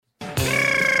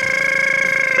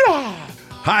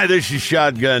Hi, this is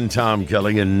Shotgun Tom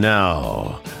Kelly, and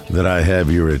now that I have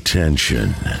your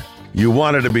attention, you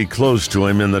wanted to be close to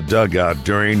him in the dugout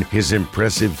during his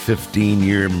impressive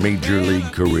 15-year Major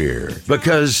League career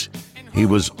because he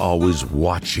was always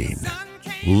watching,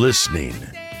 listening,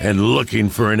 and looking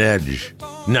for an edge.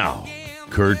 Now,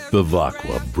 Kurt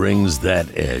Bevacqua brings that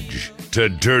edge to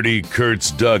Dirty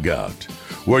Kurt's Dugout,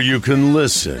 where you can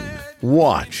listen,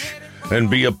 watch, and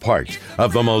be a part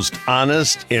of the most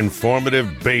honest,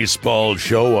 informative baseball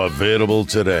show available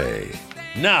today.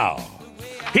 Now,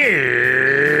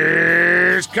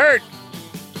 here's Kurt.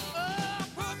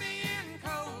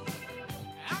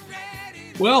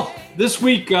 Well, this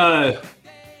week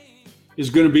is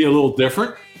going to be a little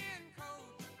different.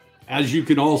 As you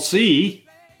can all see,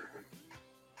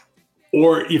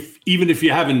 or even if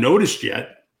you haven't noticed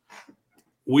yet,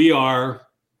 we are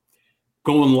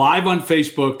going live on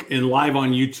Facebook and live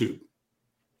on YouTube,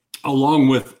 along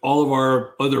with all of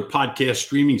our other podcast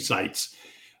streaming sites.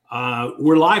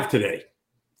 We're live today.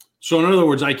 So in other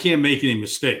words, I can't make any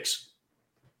mistakes.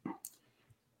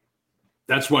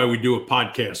 That's why we do a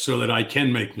podcast, so that I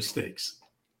can make mistakes.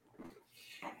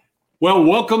 Well,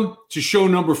 welcome to show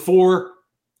number 4.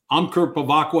 I'm Kurt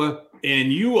Bevacqua,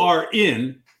 and you are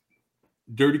in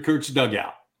Dirty Kurt's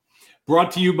Dugout,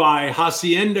 brought to you by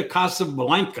Hacienda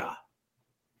Casablanca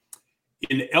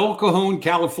in El Cajon,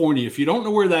 California. If you don't know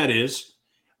where that is,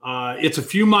 it's a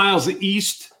few miles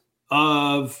east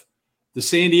of the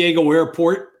San Diego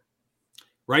airport,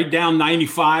 right down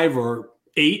 95 or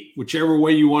 8, whichever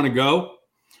way you want to go.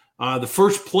 The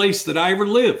first place that I ever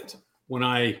lived when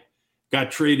I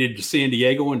got traded to San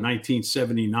Diego in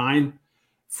 1979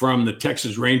 from the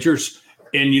Texas Rangers.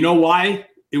 And you know why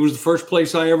it was the first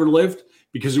place I ever lived?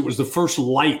 Because it was the first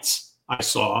lights I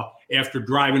saw after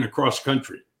driving across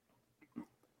country.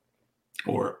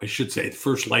 Or I should say, the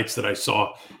first lights that I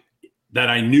saw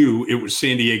that I knew it was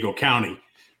San Diego County.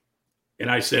 And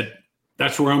I said,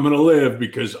 that's where I'm going to live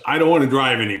because I don't want to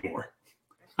drive anymore.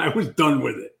 I was done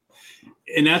with it.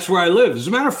 And that's where I live. As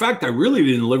a matter of fact, I really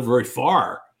didn't live very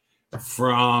far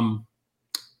from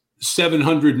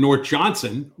 700 North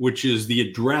Johnson, which is the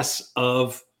address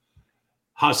of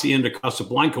Hacienda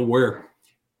Casablanca, where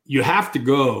you have to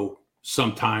go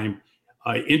sometime,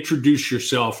 introduce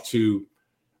yourself to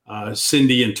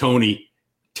Cindy and Tony,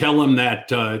 tell them that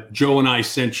Joe and I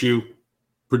sent you,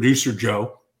 producer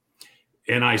Joe,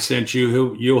 and I sent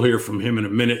you. You'll hear from him in a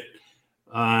minute.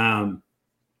 And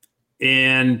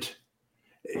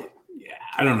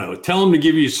I don't know, tell him to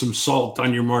give you some salt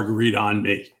on your margarita on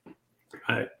me.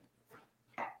 I'm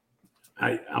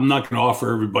not going to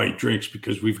offer everybody drinks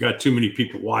because we've got too many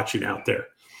people watching out there.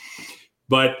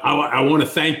 But I want to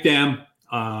thank them.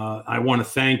 I want to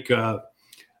thank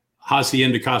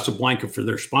Hacienda Casablanca for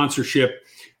their sponsorship.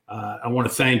 I want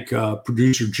to thank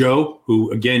producer Joe,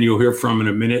 who, again, you'll hear from in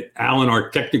a minute, Alan, our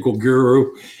technical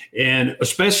guru, and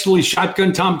especially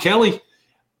Shotgun Tom Kelly.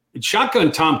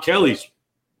 Shotgun Tom Kelly's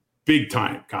big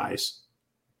time, guys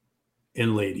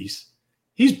and ladies.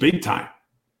 He's big time.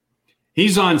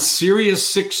 He's on Sirius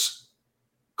 6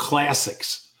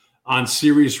 Classics on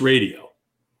Sirius Radio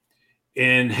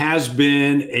and has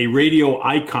been a radio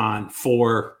icon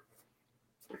for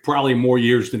probably more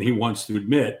years than he wants to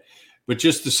admit. But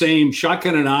just the same,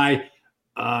 Shotgun and I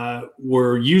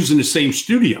were using the same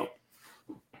studio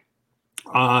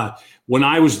when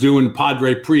I was doing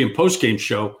Padre pre- and post-game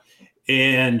show,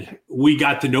 and we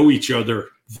got to know each other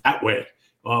that way,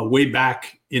 way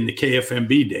back in the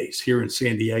KFMB days here in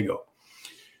San Diego.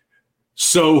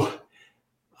 So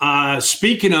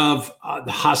speaking of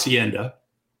the Hacienda,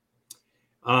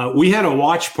 we had a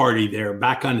watch party there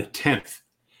back on the 10th.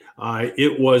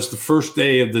 It was the first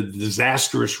day of the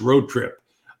disastrous road trip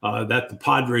that the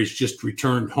Padres just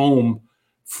returned home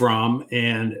from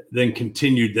and then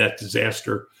continued that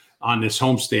disaster on this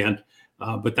homestand.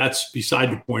 But that's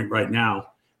beside the point right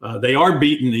now. They are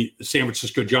beating the San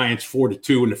Francisco Giants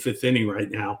 4-2 in the 5th inning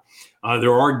right now.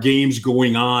 There are games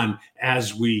going on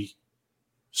as we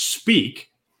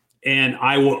speak, and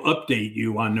I will update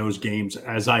you on those games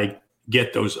as I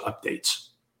get those updates.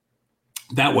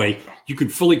 That way, you can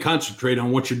fully concentrate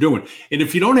on what you're doing. And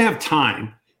if you don't have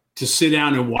time to sit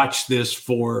down and watch this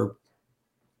for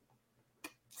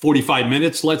 45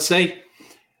 minutes, let's say,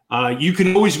 you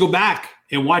can always go back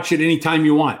and watch it anytime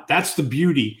you want. That's the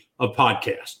beauty of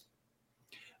podcast.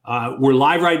 We're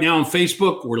live right now on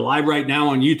Facebook. We're live right now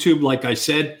on YouTube, like I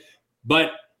said,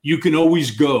 but you can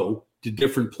always go to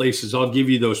different places. I'll give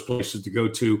you those places to go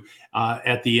to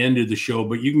at the end of the show,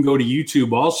 but you can go to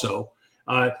YouTube also.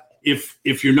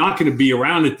 If you're not going to be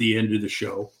around at the end of the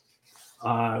show,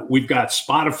 we've got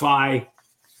Spotify,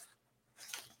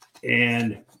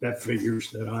 And that figures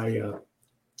that I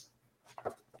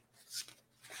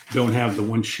don't have the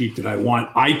one sheet that I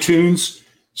want. iTunes,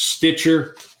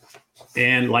 Stitcher,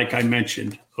 and like I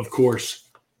mentioned, of course,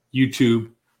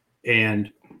 YouTube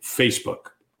and Facebook.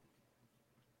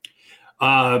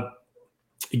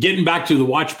 Getting back to the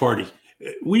watch party,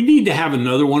 we need to have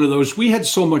another one of those. We had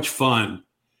so much fun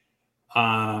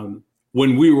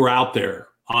when we were out there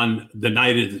on the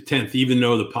night of the 10th, even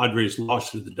though the Padres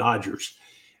lost to the Dodgers.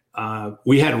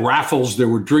 We had raffles. There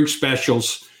were drink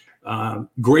specials,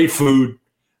 great food.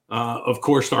 Of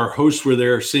course, our hosts were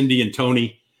there, Cindy and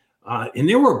Tony, and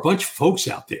there were a bunch of folks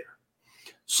out there.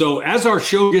 So as our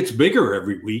show gets bigger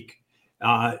every week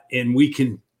and we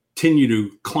continue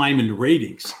to climb in the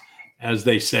ratings, as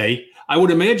they say, I would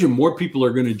imagine more people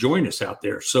are going to join us out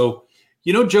there. So,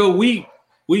 Joe,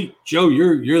 Joe,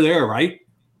 you're there, right?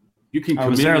 You can come I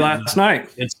was there last night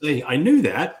and say, I knew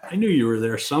that. I knew you were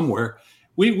there somewhere.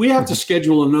 We have to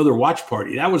schedule another watch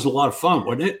party. That was a lot of fun,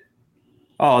 wasn't it?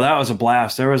 Oh, that was a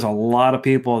blast. There was a lot of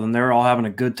people, and they were all having a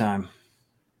good time.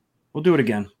 We'll do it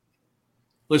again.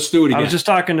 Let's do it again. I was just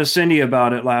talking to Cindy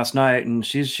about it last night, and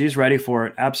she's ready for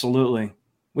it. Absolutely.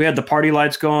 We had the party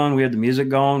lights going. We had the music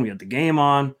going. We had the game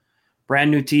on. Brand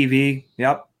new TV.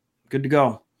 Yep. Good to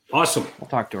go. Awesome. I'll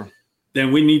talk to her.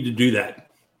 Then we need to do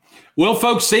that. Well,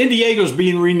 folks, San Diego's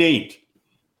being renamed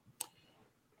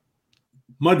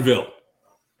Mudville.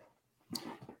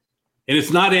 And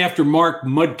it's not after Mark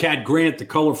Mudcat Grant, the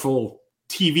colorful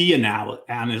TV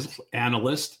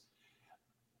analyst,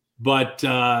 but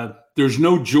there's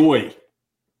no joy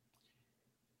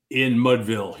in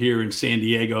Mudville here in San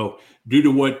Diego due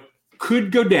to what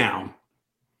could go down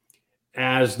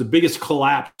as the biggest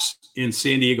collapse in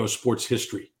San Diego sports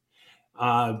history.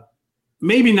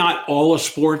 Maybe not all of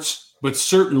sports, but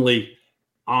certainly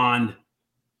on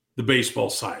the baseball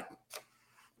side.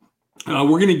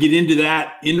 We're going to get into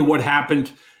what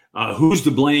happened, who's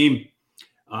to blame,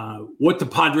 what the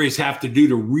Padres have to do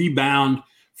to rebound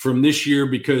from this year,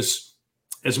 because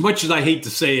as much as I hate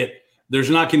to say it, there's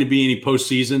not going to be any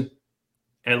postseason,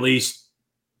 at least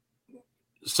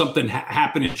something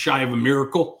happening shy of a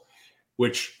miracle,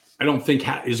 which I don't think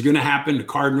is going to happen. The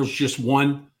Cardinals just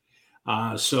won.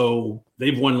 So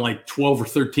they've won like 12 or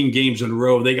 13 games in a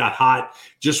row. They got hot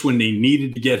just when they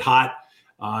needed to get hot.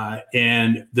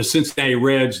 And the Cincinnati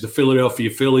Reds, the Philadelphia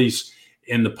Phillies,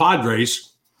 and the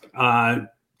Padres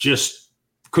just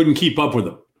couldn't keep up with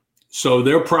them. So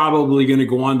they're probably going to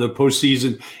go on to the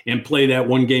postseason and play that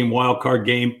one-game wild card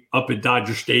game up at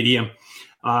Dodger Stadium.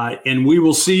 And we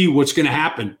will see what's going to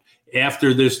happen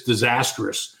after this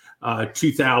disastrous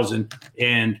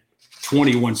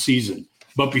 2021 season.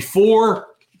 But before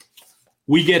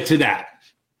we get to that,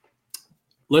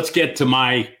 let's get to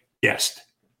my guest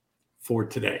for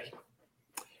today,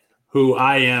 who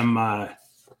I am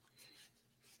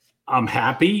I'm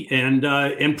happy and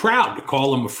proud to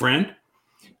call him a friend.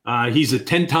 He's a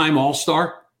 10-time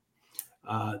All-Star,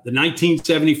 the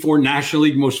 1974 National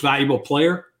League Most Valuable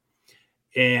Player,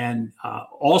 and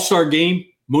All-Star Game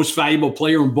Most Valuable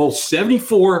Player in both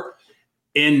 74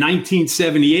 and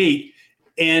 1978.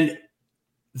 And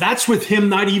that's with him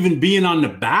not even being on the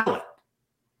ballot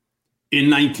in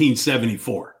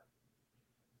 1974.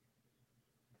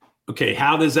 Okay,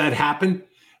 how does that happen?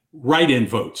 Write-in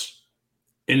votes.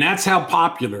 And that's how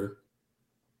popular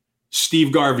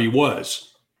Steve Garvey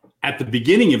was. At the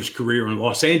beginning of his career in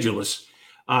Los Angeles,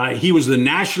 he was the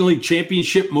National League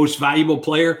Championship Most Valuable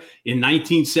Player in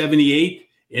 1978.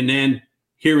 And then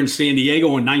here in San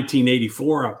Diego in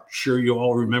 1984, I'm sure you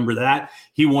all remember that,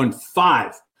 he won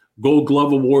 5 Gold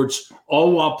Glove Awards,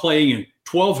 all while playing in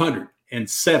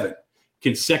 1,207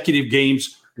 consecutive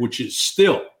games, which is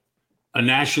still a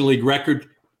National League record.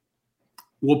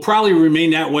 Will probably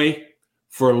remain that way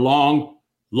for a long,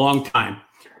 long time.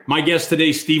 My guest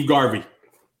today, Steve Garvey.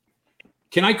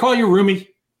 Can I call you Rumi?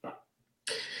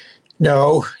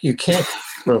 No, you can't,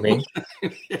 Rumi.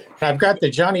 I've got the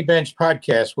Johnny Bench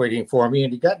podcast waiting for me,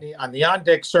 and you got me on the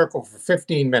on-deck circle for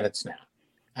 15 minutes now.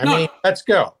 I mean, let's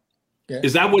go.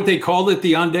 Is that what they called it,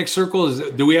 the on-deck circle?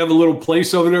 Do we have a little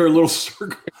place over there, a little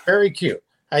circle? Very cute.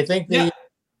 I think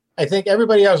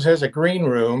everybody else has a green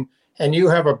room, and you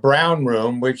have a brown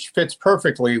room, which fits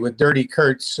perfectly with Dirty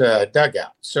Kurt's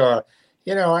dugout. So,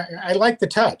 I like the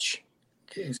touch.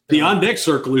 The on-deck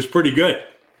circle is pretty good.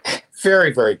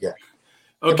 Very, very good.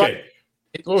 Okay.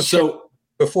 So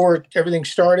before everything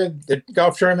started, the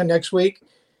golf tournament next week,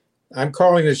 I'm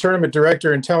calling the tournament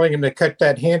director and telling him to cut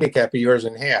that handicap of yours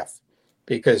in half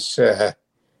because,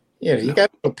 you got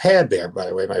a little pad there, by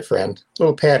the way, my friend. A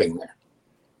little padding there.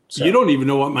 So. You don't even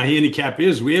know what my handicap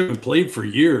is. We haven't played for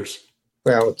years.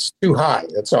 Well, it's too high.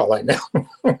 That's all I know.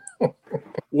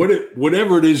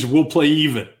 Whatever it is, we'll play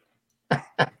even.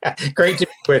 Great to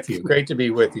be with you. Great to be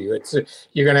with you.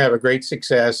 You're going to have a great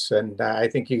success, and I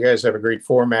think you guys have a great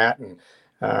format, and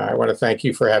I want to thank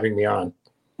you for having me on.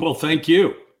 Well, thank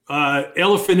you.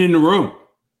 Elephant in the room.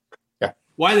 Yeah.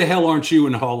 Why the hell aren't you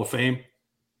in the Hall of Fame?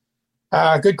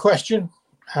 Good question.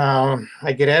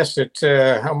 I get asked it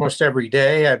almost every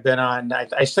day. I've been on.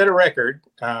 I set a record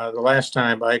the last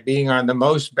time by being on the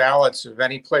most ballots of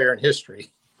any player in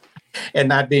history, and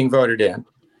not being voted in.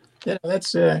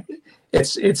 That's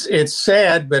it's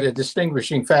sad, but a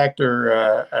distinguishing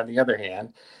factor. On the other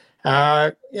hand,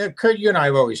 Kurt, you and I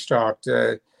have always talked.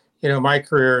 My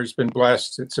career has been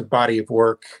blessed. It's a body of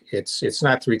work. It's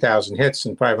not 3,000 hits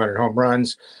and 500 home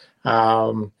runs.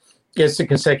 It's the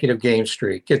consecutive game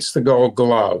streak. It's the Gold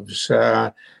Gloves.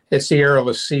 It's the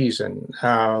errorless season.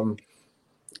 And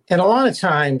a lot of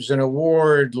times an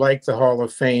award like the Hall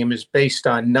of Fame is based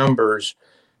on numbers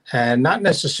and not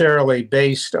necessarily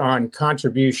based on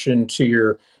contribution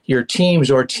to your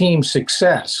teams or team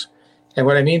success. And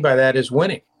what I mean by that is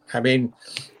winning. I mean,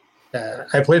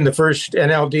 I played in the first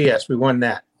NLDS. We won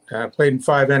that. Played in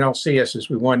 5 NLCSs.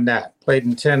 We won that. Played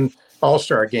in 10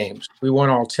 All-Star games. We won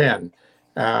all 10.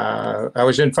 I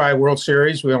was in 5 World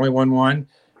Series. We only won 1,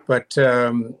 but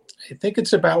I think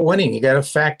it's about winning. You got to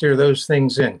factor those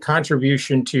things in: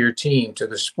 contribution to your team, to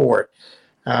the sport.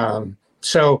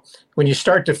 So when you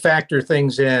start to factor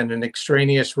things in, and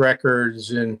extraneous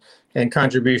records and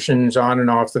contributions on and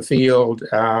off the field,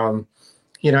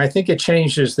 I think it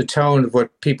changes the tone of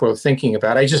what people are thinking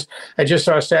about. I just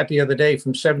saw a stat the other day: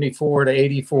 from 74 to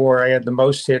 84, I had the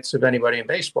most hits of anybody in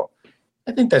baseball.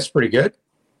 I think that's pretty good.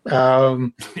 Yeah,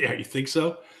 you think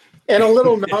so? And a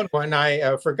little known one,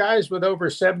 for guys with over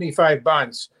 75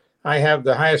 bunts, I have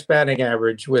the highest batting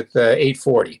average with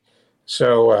 840.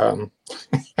 So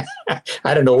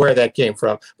I don't know where that came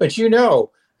from, but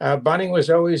bunting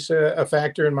was always a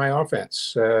factor in my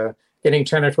offense. Getting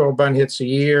 10 or 12 bunt hits a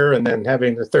year, and then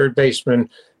having the third baseman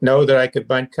know that I could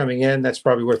bunt coming in, that's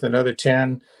probably worth another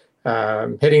 10.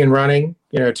 Hitting and running,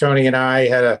 Tony and I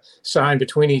had a sign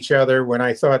between each other when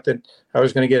I thought that I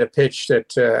was going to get a pitch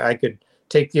that I could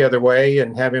take the other way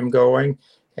and have him going.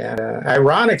 And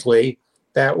ironically,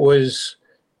 that was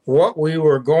what we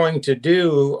were going to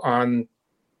do on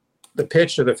the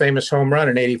pitch of the famous home run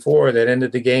in '84 that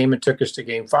ended the game and took us to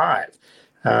Game 5.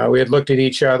 We had looked at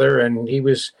each other, and he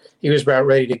was about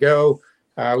ready to go.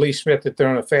 Lee Smith had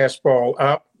thrown a fastball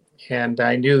up, and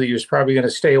I knew that he was probably going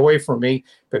to stay away from me,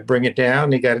 but bring it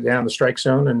down. He got it down the strike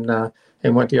zone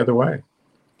and went the other way.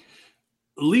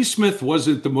 Lee Smith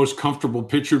wasn't the most comfortable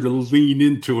pitcher to lean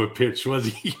into a pitch, was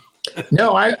he?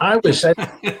 No, I was at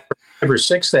number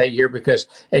 6 that year because,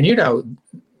 and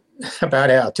about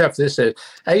how tough this is,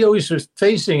 I always was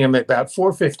facing him at about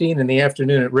 4:15 in the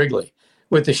afternoon at Wrigley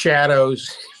with the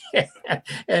shadows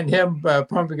and him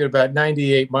pumping at about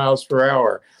 98 miles per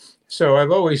hour. So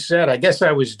I've always said, I guess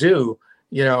I was due,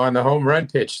 on the home run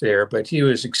pitch there, but he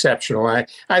was exceptional.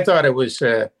 I thought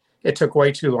it took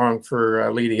way too long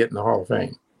for Lee to get in the Hall of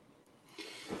Fame.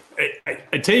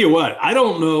 I tell you what, I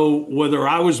don't know whether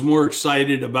I was more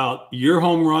excited about your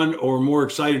home run or more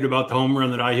excited about the home run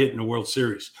that I hit in the World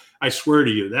Series. I swear to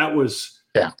you, that was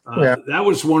that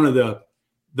was one of the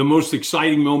most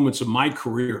exciting moments of my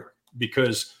career,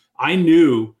 because I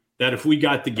knew that if we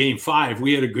got to Game 5,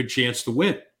 we had a good chance to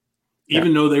win,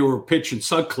 even though they were pitching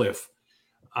Sutcliffe.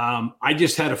 I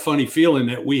just had a funny feeling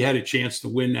that we had a chance to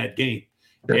win that game.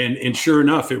 Sure. And sure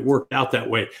enough, it worked out that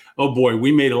way. Oh boy,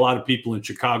 we made a lot of people in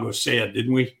Chicago sad,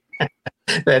 didn't we?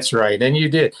 That's right. And you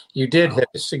did hit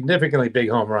a significantly big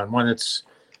home run, one that's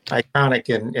iconic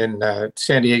in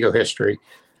San Diego history.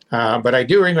 But I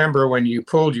do remember when you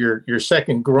pulled your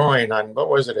second groin on, what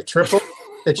was it, a triple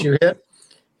that you hit?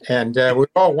 And we were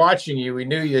all watching you. We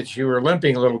knew that you were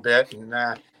limping a little bit, and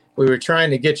we were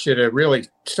trying to get you to really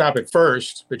stop at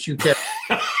first, but you kept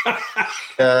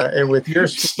and with your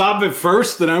stop at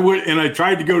first, and I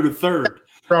tried to go to third,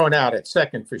 thrown out at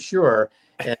second for sure.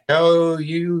 And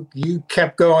you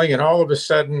kept going, and all of a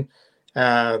sudden,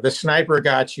 the sniper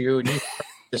got you, and you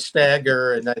started to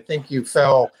stagger, and I think you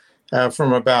fell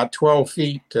from about 12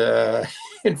 feet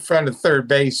in front of third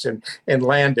base and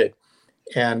landed.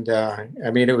 And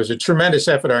it was a tremendous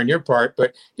effort on your part.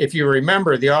 But if you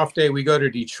remember, the off day, we go to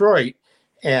Detroit,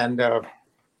 and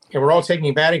we're all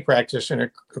taking batting practice. And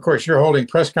of course, you're holding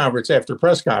press conference after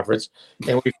press conference.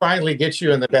 And we finally get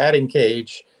you in the batting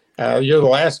cage. You're the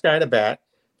last guy to bat.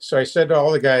 So I said to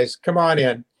all the guys, come on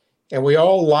in. And we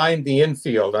all lined the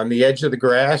infield on the edge of the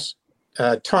grass,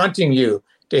 taunting you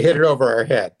to hit it over our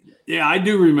head. Yeah, I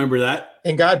do remember that.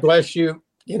 and God bless you.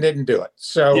 You didn't do it.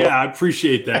 So yeah, I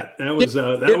appreciate that. That was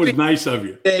nice of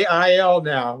you. IL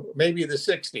now, maybe the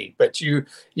 60, but you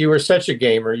were such a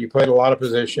gamer. You played a lot of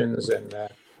positions, and I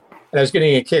was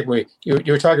getting a kick. You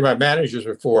were talking about managers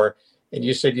before, and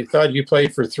you said you thought you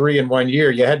played for 3 in 1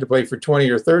 year. You had to play for 20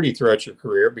 or 30 throughout your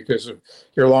career because of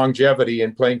your longevity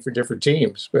and playing for different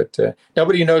teams. But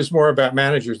nobody knows more about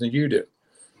managers than you do.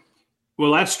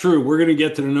 Well, that's true. We're going to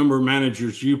get to the number of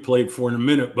managers you played for in a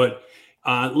minute, but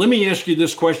let me ask you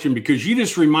this question because you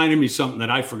just reminded me something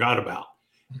that I forgot about.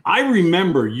 I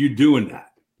remember you doing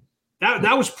that.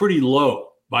 That was pretty low,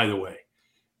 by the way,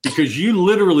 because you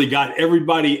literally got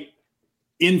everybody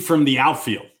in from the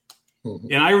outfield. Mm-hmm.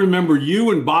 And I remember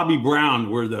you and Bobby Brown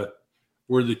were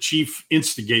the chief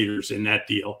instigators in that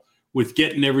deal with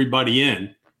getting everybody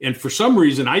in. And for some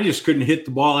reason, I just couldn't hit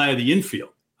the ball out of the infield.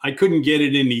 I couldn't get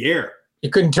it in the air. You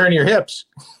couldn't turn your hips.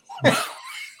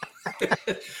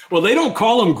 Well, they don't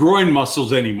call them groin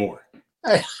muscles anymore.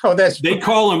 They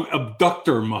call them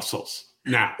abductor muscles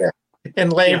now. Yeah.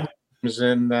 And labrums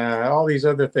and all these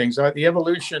other things. The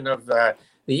evolution of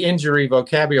the injury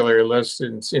vocabulary list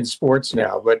in sports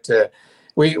now. But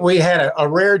we had a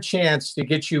rare chance to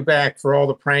get you back for all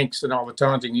the pranks and all the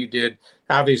taunting you did,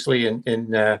 obviously,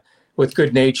 in with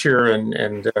good nature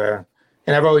and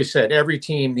I've always said every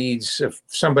team needs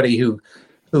somebody who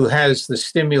has the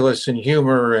stimulus and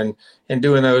humor and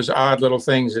doing those odd little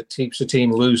things that keeps the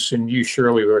team loose. And you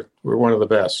surely were one of the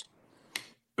best.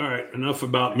 All right, enough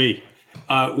about me.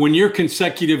 When your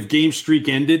consecutive game streak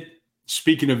ended,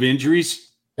 speaking of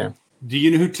injuries, do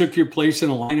you know who took your place in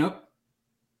the lineup?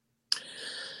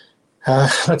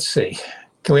 Let's see.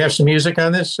 Can we have some music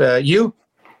on this? You?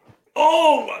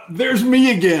 Oh, there's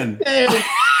me again.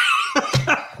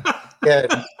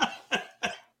 Yeah.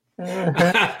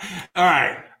 All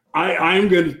right. I'm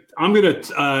gonna and wait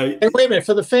a minute,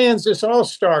 for the fans, this all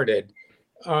started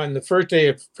on the first day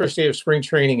of spring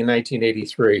training in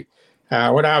 1983.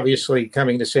 When obviously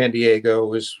coming to San Diego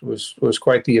was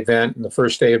quite the event, and the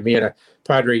first day of me in a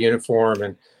Padre uniform,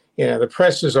 and the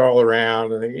press is all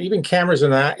around, and even cameras in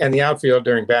the outfield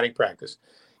during batting practice.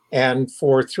 And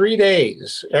for 3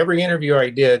 days, every interview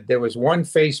I did, there was one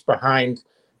face behind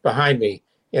me,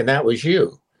 and that was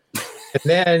you. And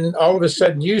then all of a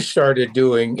sudden you started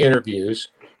doing interviews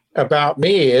about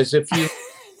me as if you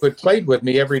had played with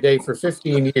me every day for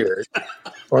 15 years,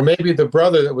 or maybe the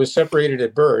brother that was separated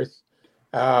at birth.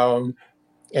 And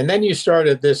then you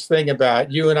started this thing about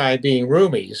you and I being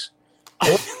roomies.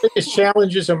 One of the biggest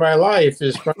challenges in my life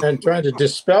is trying to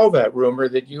dispel that rumor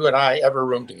that you and I ever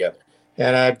roomed together.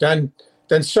 And I've done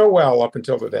so well up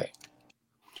until today.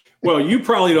 Well, you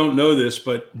probably don't know this,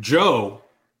 but Joe,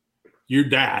 your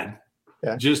dad,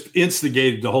 just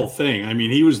instigated the whole thing. I mean,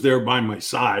 he was there by my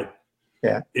side.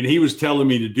 Yeah. And he was telling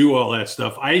me to do all that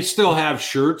stuff. I still have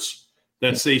shirts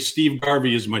that say Steve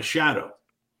Garvey is my shadow.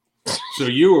 So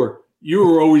you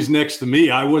were always next to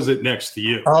me. I wasn't next to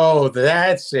you. Oh,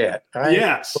 that's it.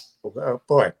 Yes. Oh,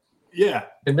 boy. Yeah,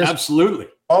 absolutely.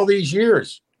 All these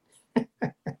years.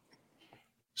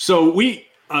 So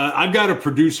I've got a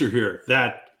producer here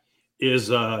that is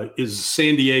a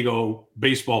San Diego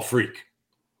baseball freak.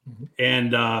 Mm-hmm.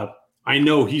 And I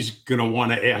know he's going to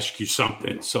want to ask you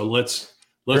something. So let's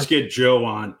get Joe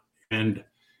on. And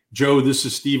Joe, this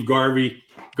is Steve Garvey.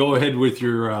 Go ahead with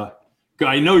your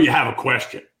I know you have a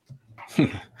question.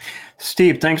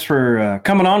 Steve, thanks for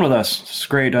coming on with us. It's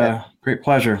great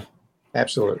pleasure.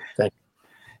 Absolutely. Thank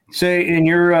you. Say, in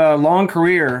your long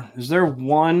career, is there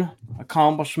one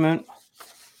accomplishment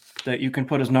that you can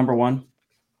put as number one?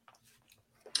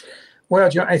 Well,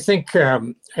 Joe, I think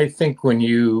when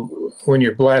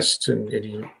you're blessed and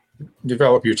you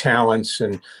develop your talents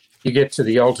and you get to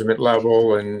the ultimate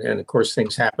level, and of course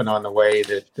things happen on the way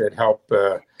that help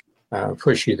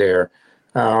push you there.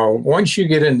 Once you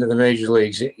get into the major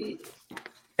leagues,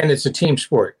 and it's a team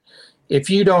sport, if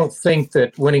you don't think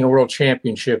that winning a world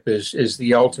championship is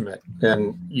the ultimate,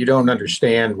 then you don't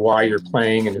understand why you're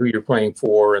playing and who you're playing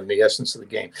for and the essence of the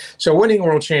game. So winning a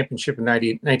world championship in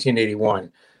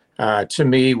 1981, to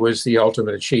me, was the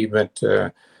ultimate achievement.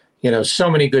 So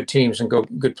many good teams and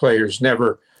good players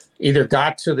never either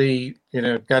got to the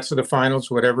finals,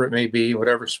 whatever it may be,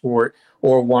 whatever sport,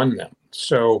 or won them.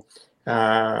 So,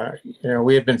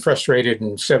 we had been frustrated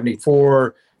in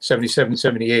 74, 77,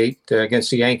 78 against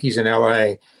the Yankees in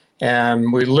LA.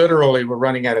 And we literally were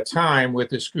running out of time with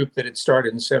this group that had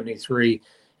started in 73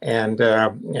 and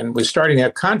was starting to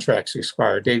have contracts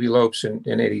expire, Davey Lopes in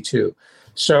 82.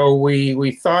 So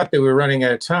we thought that we were running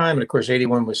out of time. And of course,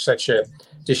 81 was such a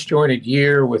disjointed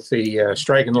year with the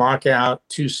strike and lockout,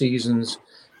 2 seasons.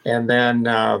 And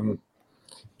then,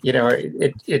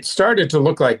 it started to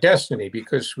look like destiny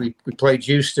because we played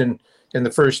Houston in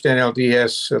the first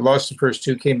NLDS, lost the first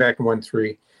two, came back and won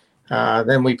three.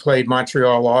 Then we played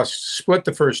Montreal, lost, split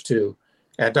the first two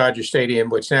at Dodger Stadium,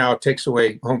 which now takes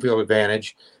away home field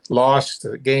advantage. Lost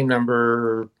game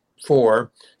number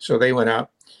 4, so they went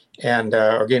up, and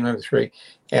or game number 3,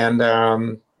 and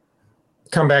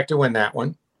come back to win that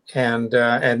one, and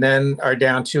then are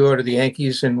down 2-0 to the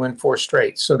Yankees and win 4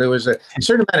 straight. So there was a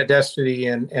certain amount of destiny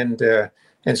and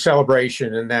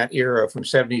celebration in that era from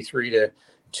 73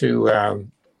 to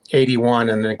 81,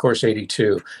 and then of course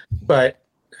 82. But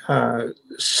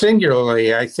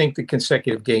singularly, I think the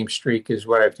consecutive game streak is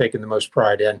what I've taken the most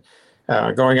pride in.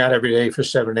 Going out every day for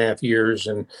 7.5 years,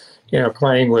 and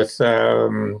playing with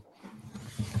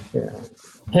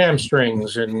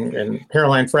hamstrings and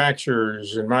hairline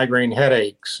fractures and migraine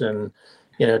headaches, and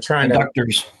trying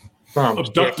Abductors.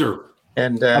 Abductor.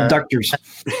 And Abductors.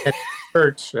 It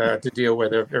hurts to deal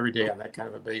with every day on that kind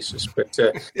of a basis. But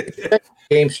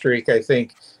game streak, I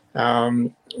think,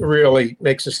 really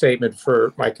makes a statement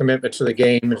for my commitment to the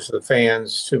game and to the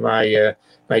fans, to my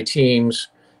teams,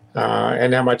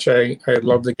 and how much I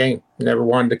love the game. Never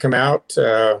wanted to come out.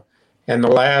 And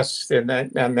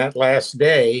that last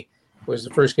day was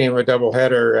the first game of a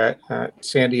doubleheader at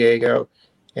San Diego,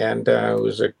 and it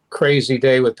was a crazy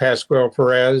day with Pascual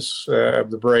Perez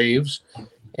of the Braves,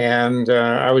 and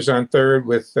I was on third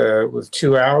with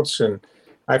 2 outs, and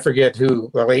I forget who.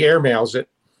 Well, he airmails it.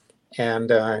 And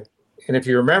if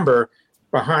you remember,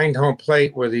 behind home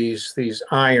plate were these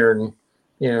iron,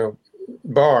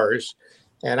 bars,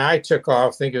 and I took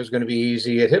off, thinking it was going to be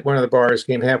easy. It hit one of the bars,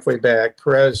 came halfway back.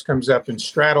 Perez comes up and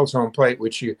straddles home plate,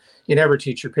 which you never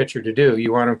teach your pitcher to do.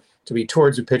 You want him to be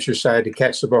towards the pitcher's side to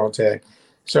catch the ball and tag.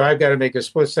 So I've got to make a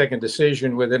split-second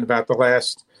decision within about the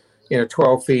last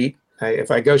 12 feet.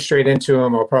 If I go straight into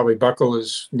him, I'll probably buckle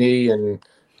his knee, and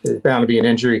there's bound to be an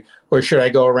injury. Or should I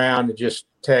go around and just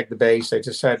tag the base? I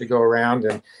decided to go around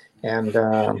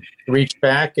and reached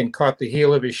back and caught the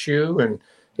heel of his shoe, and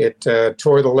it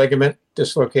tore the ligament,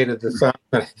 dislocated the thumb.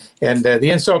 And the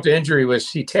insult to injury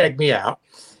was he tagged me out,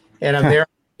 and I'm there on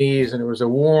my knees, and it was a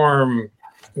warm,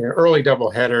 early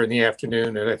doubleheader in the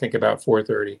afternoon at I think about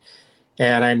 4:30.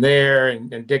 And I'm there,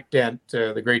 and Dick Dent,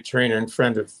 the great trainer and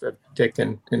friend of Dick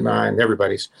and mine,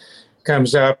 everybody's,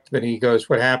 comes up, and he goes,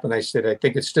 "What happened?" I said, "I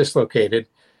think it's dislocated."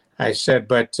 I said,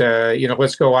 "But,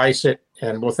 let's go ice it,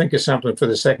 and we'll think of something for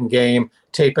the second game,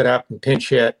 tape it up and pinch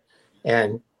hit,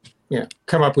 and,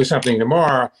 come up with something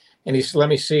tomorrow." And he said, "Let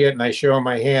me see it." And I show him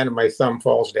my hand, and my thumb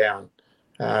falls down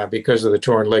because of the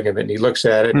torn ligament. And he looks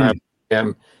at it, and I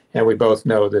him, and we both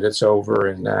know that it's over.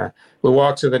 And we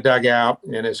walk to the dugout,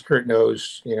 and as Kurt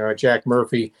knows, Jack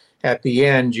Murphy, at the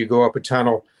end, you go up a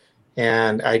tunnel,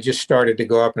 and I just started to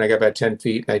go up, and I got about 10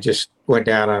 feet, and I just went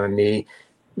down on a knee.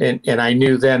 And I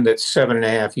knew then that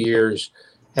 7.5 years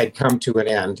had come to an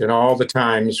end, and all the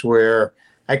times where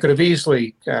I could have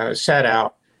easily sat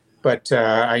out, but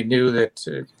I knew that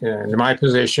in my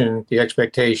position, the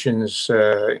expectations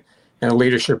and a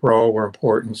leadership role were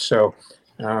important. So,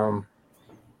 and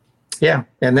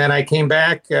then I came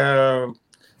back several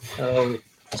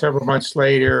months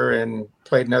later and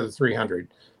played another 300.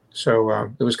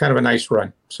 So it was kind of a nice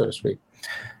run, so to speak.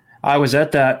 I was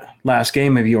at that last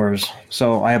game of yours,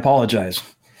 so I apologize.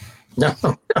 No,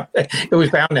 it was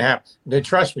bound to happen.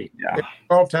 Trust me. Yeah.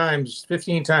 12 times,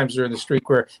 15 times during the streak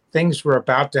where things were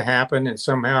about to happen, and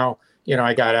somehow,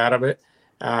 I got out of it.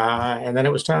 And then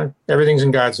it was time. Everything's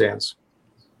in God's hands.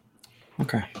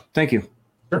 Okay. Thank you.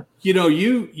 Sure.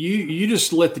 You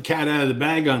just let the cat out of the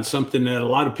bag on something that a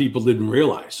lot of people didn't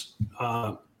realize.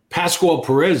 Pascual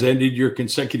Perez ended your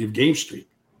consecutive game streak.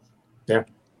 Yeah.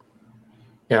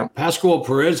 Yeah. Pascual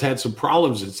Perez had some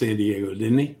problems in San Diego,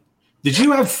 didn't he? Did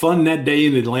you have fun that day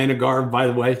in Atlanta, Garv, by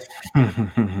the way?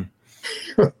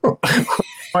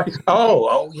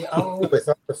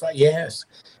 Yes.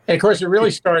 And of course, it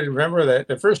really started. Remember that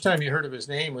the first time you heard of his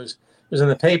name was in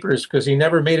the papers, because he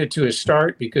never made it to his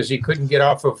start because he couldn't get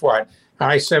off of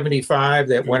I-75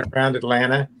 that went around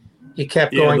Atlanta. He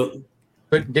kept going,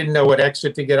 but didn't know what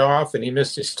exit to get off, and he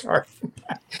missed his start.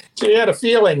 So you had a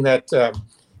feeling that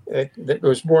that there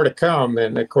was more to come,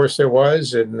 and of course there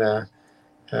was, and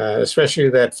especially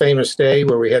that famous day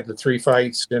where we had the 3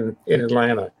 fights in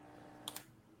Atlanta.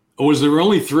 Was there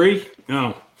only 3?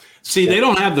 No. See, they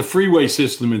don't have the freeway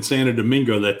system in Santo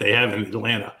Domingo that they have in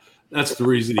Atlanta. That's the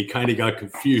reason he kind of got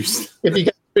confused. If you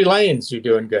got 3 lanes, you're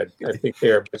doing good, I think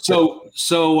there. But so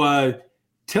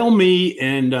tell me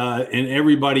and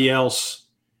everybody else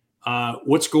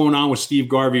what's going on with Steve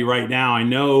Garvey right now. I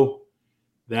know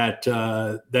that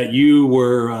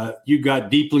you got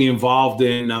deeply involved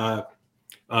in the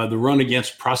run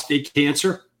against prostate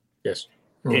cancer. Yes.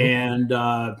 And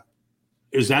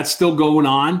is that still going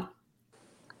on?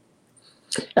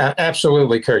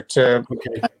 Absolutely, Kurt.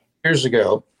 Okay. Years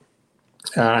ago,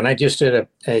 and I just did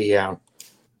a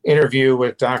interview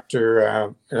with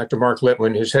Dr. Mark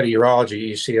Litwin, who's head of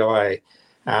urology at UCLA,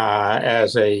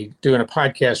 doing a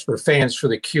podcast for Fans for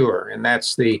the Cure, and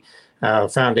that's the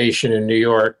foundation in New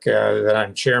York that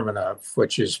I'm chairman of,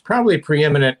 which is probably a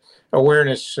preeminent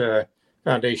awareness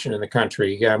foundation in the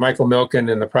country. Michael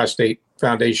Milken and the Prostate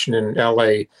Foundation in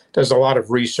LA does a lot of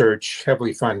research,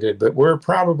 heavily funded, but we're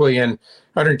probably in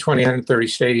 120, 130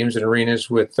 stadiums and arenas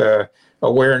with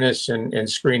awareness and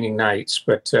screening nights.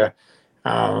 But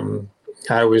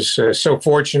I was so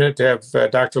fortunate to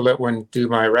have Dr. Litwin do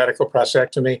my radical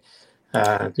prostatectomy.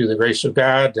 Through the grace of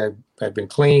God, I've been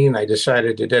clean. I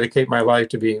decided to dedicate my life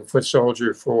to being a foot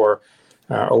soldier for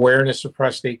awareness of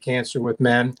prostate cancer with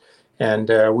men. And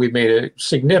we made a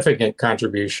significant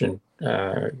contribution,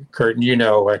 Kurt.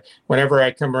 And whenever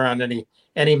I come around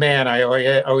any man, I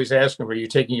always ask him, "Are you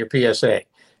taking your PSA?"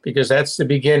 Because that's the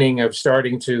beginning of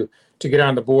starting to get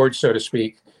on the board, so to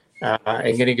speak,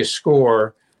 and getting a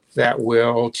score that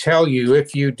will tell you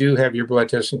if you do have your blood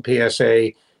test and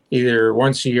PSA either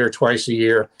once a year, twice a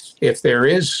year, if there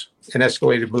is an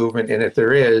escalated movement, and if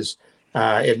there is,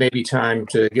 it may be time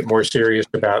to get more serious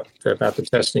about the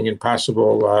testing and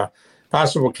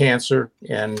possible cancer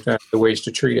and the ways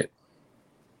to treat it.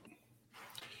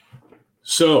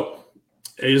 So,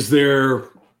 is there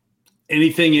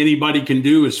anything anybody can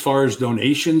do as far as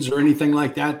donations or anything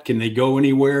like that? Can they go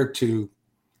anywhere to?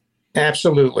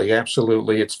 Absolutely.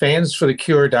 It's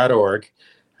fansforthecure.org.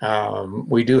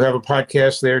 We do have a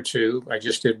podcast there too. I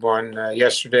just did one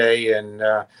yesterday, and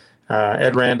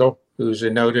Ed Randall, who's a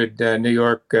noted New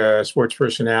York sports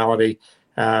personality,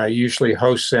 usually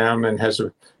hosts them and has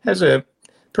a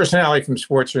personality from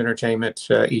sports or entertainment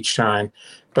each time.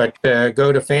 But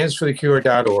go to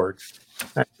fansforthecure.org.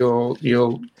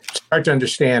 You'll start to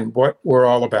understand what we're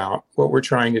all about, what we're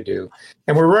trying to do.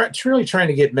 And we're truly trying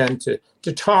to get men to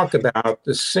talk about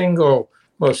the single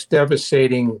most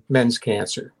devastating men's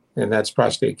cancer, and that's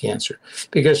prostate cancer.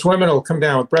 Because women will come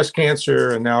down with breast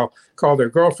cancer and they'll call their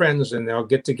girlfriends and they'll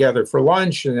get together for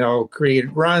lunch and they'll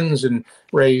create runs and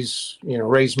raise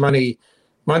money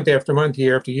month after month,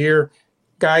 year after year.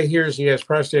 Guy hears he has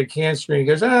prostate cancer and he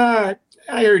goes, I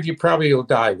heard you probably will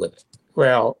die with it.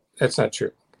 Well, that's not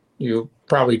true. You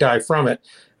probably die from it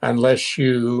unless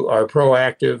you are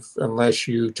proactive, unless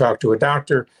you talk to a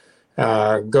doctor,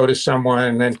 go to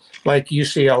someone, and like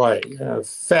UCLA,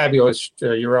 fabulous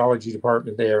urology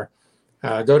department there.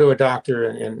 Go to a doctor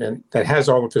and that has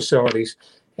all the facilities,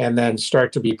 and then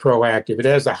start to be proactive. It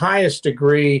has the highest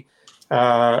degree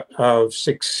of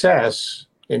success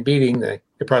in beating the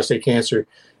prostate cancer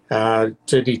to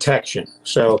detection.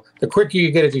 So the quicker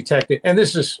you get it detected, and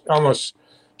this is almost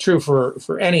true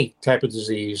for any type of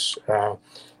disease, the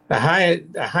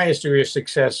highest degree of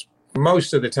success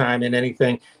most of the time in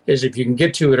anything is if you can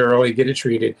get to it early, get it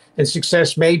treated, and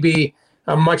success may be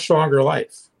a much longer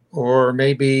life, or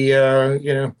maybe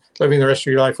living the rest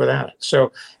of your life without it.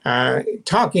 So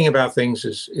talking about things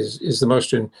is the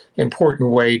most important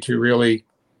way to really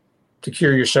to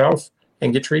cure yourself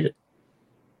and get treated.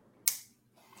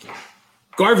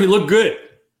 Garvey, look good.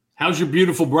 How's your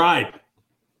beautiful bride?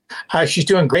 She's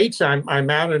doing great. So I'm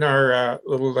out in our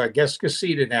little guest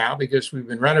casita now because we've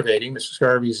been renovating. Mrs.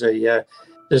 Garvey's a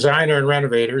designer and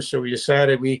renovator, so we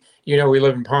decided we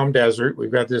live in Palm Desert.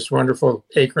 We've got this wonderful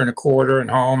acre and a quarter and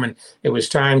home, and it was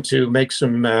time to make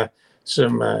some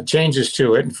changes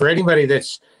to it. And for anybody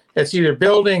that's either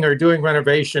building or doing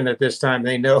renovation at this time,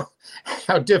 they know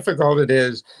how difficult it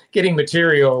is getting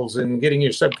materials and getting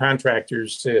your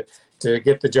subcontractors to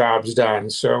get the jobs done.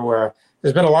 So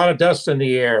there's been a lot of dust in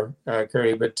the air,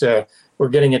 Curry, but we're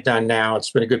getting it done now. It's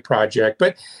been a good project.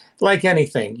 But like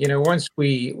anything, once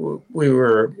we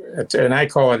were, and I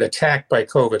call it attacked by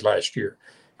COVID last year,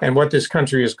 and what this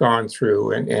country has gone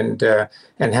through,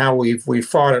 and how we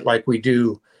fought it like we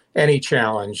do any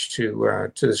challenge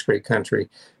to this great country.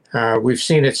 We've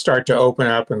seen it start to open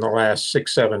up in the last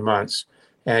 6-7 months,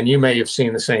 and you may have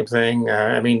seen the same thing.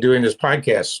 Doing this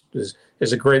podcast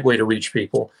is a great way to reach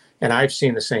people. And I've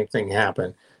seen the same thing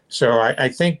happen. So I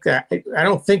think I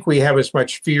don't think we have as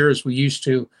much fear as we used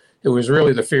to. It was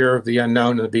really the fear of the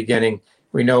unknown in the beginning.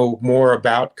 We know more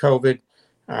about COVID.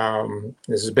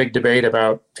 There's a big debate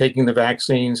about taking the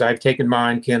vaccines. I've taken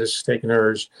mine. Candace has taken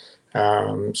hers.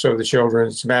 So the children,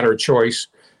 it's a matter of choice.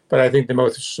 But I think the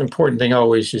most important thing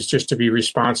always is just to be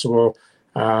responsible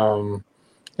and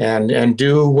and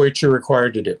do what you're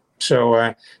required to do.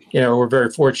 So, we're very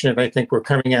fortunate. I think we're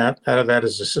coming out of that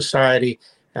as a society.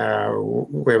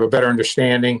 We have a better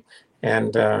understanding,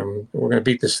 and we're going to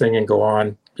beat this thing and go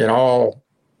on in all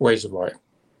ways of life.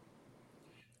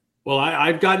 Well,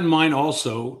 I've gotten mine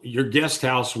also. Your guest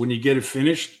house, when you get it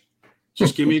finished,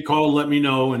 just give me a call, let me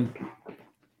know, and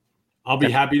I'll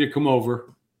be happy to come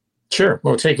over. Sure.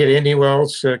 We'll take it to Indian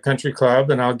Wells Country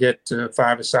Club, and I'll get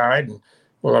 5 aside, and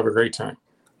we'll have a great time.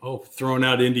 Oh, throwing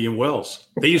out Indian Wells.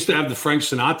 They used to have the Frank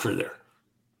Sinatra there.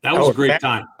 That was a great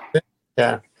time.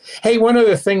 Yeah. Hey, one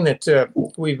other thing that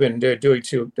we've been doing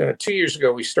too. 2 years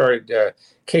ago, we started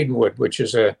Cadenwood, which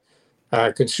is a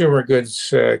consumer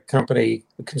goods company.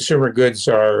 Consumer goods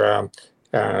are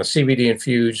CBD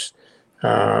infused.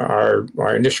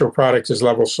 Our initial product is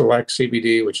Level Select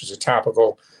CBD, which is a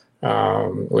topical,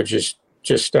 which is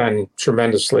just done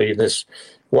tremendously. This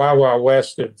wild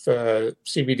west of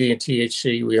CBD and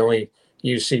THC, we only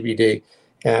use CBD.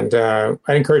 And I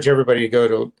encourage everybody to go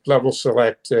to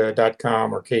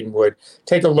levelselect.com or Cadenwood.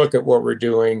 Take a look at what we're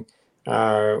doing.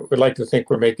 We'd like to think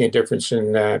we're making a difference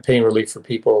in pain relief for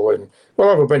people. And we'll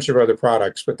have a bunch of other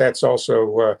products, but that's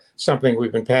also something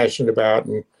we've been passionate about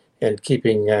and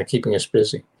keeping us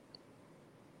busy.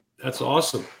 That's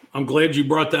awesome. I'm glad you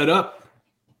brought that up.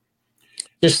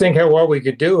 Just think how well we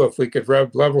could do if we could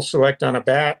rub Level Select on a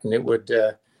bat and it would,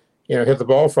 hit the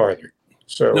ball farther.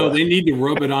 So no, they need to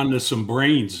rub it onto some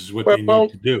brains is what they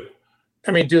need to do.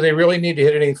 I mean, do they really need to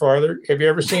hit it any farther? Have you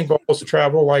ever seen balls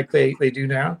travel like they do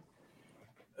now?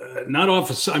 Not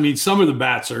off. I mean, some of the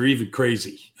bats are even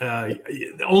crazy,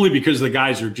 only because the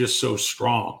guys are just so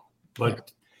strong.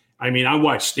 But I mean, I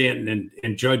watch Stanton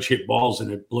and Judge hit balls,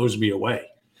 and it blows me away.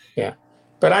 Yeah,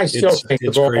 but I still think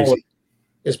the ball. Crazy.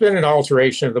 It's been an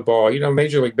alteration of the ball.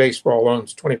 Major League Baseball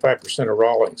owns 25% of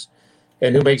Rawlings,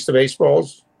 and who makes the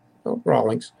baseballs? Oh,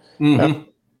 Rawlings. Mm-hmm.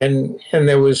 And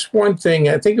there was one thing.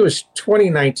 I think it was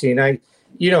 2019.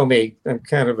 Me, I'm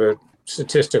kind of a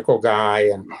statistical guy,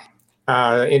 and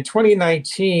in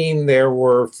 2019 there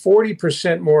were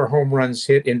 40% more home runs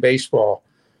hit in baseball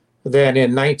than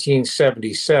in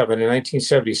 1977. And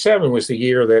 1977 was the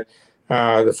year that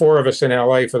the four of us in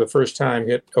LA for the first time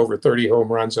hit over 30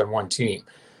 home runs on one team.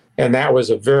 And that was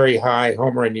a very high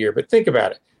home run year. But think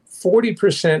about it,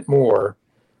 40% more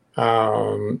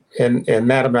in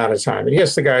that amount of time. And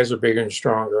yes, the guys are bigger and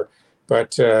stronger,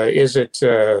 but is it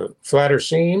flatter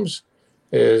seams?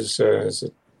 Is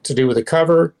it to do with the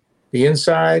cover, the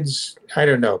insides? I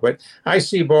don't know. But I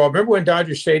see ball. Remember when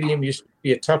Dodger Stadium used to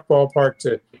be a tough ballpark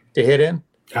to hit in?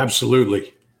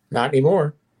 Absolutely. Not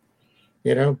anymore.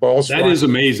 Balls. That is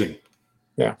amazing.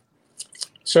 Yeah.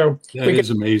 So that is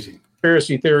amazing.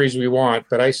 Conspiracy theories we want,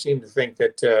 but I seem to think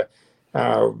that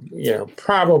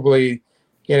probably,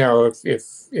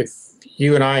 if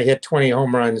you and I hit 20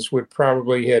 home runs, we'd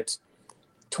probably hit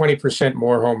 20%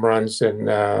 more home runs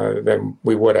than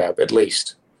we would have, at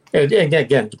least. And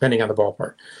again, depending on the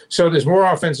ballpark. So there's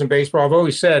more offense in baseball. I've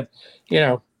always said,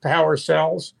 power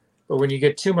sells, but when you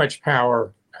get too much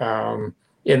power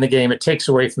in the game, it takes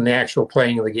away from the actual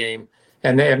playing of the game.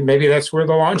 And then maybe that's where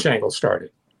the launch angle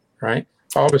started, right?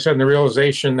 All of a sudden, the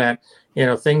realization that,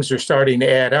 things are starting to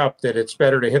add up, that it's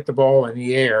better to hit the ball in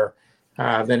the air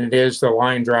than it is the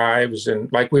line drives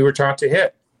and like we were taught to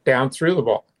hit down through the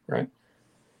ball, right?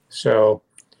 So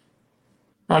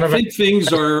I think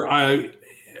things are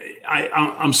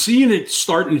I'm seeing it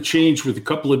starting to change with a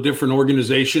couple of different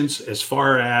organizations as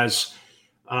far as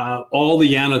all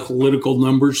the analytical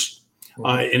numbers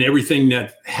and everything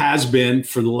that has been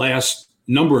for the last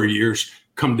number of years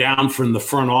come down from the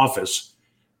front office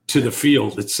to the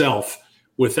field itself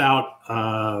without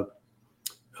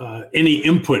any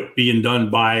input being done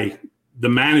by the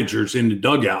managers in the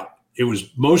dugout. It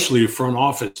was mostly the front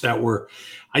office that were,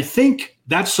 I think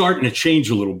that's starting to change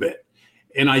a little bit.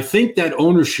 And I think that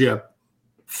ownership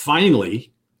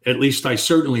finally, at least I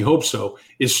certainly hope so,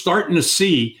 is starting to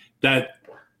see that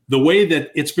the way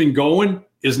that it's been going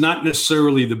is not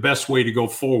necessarily the best way to go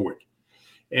forward.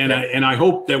 And I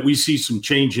hope that we see some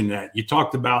change in that. You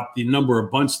talked about the number of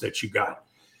bunts that you got.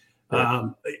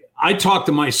 I talk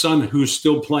to my son who's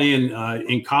still playing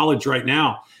in college right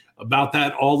now about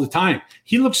that all the time.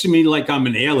 He looks at me like I'm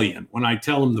an alien when I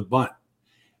tell him to bunt.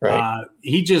 Right.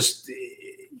 He just,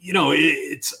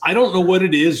 I don't know what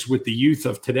it is with the youth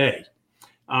of today,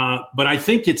 but I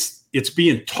think it's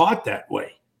being taught that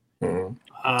way.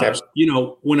 Mm-hmm.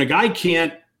 When a guy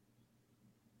can't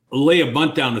lay a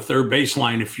bunt down the third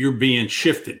baseline if you're being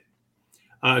shifted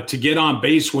to get on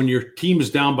base when your team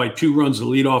is down by 2 runs to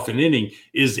lead off an inning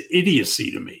is idiocy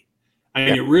to me. I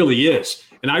mean, It really is.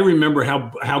 And I remember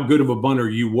how good of a bunter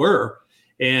you were.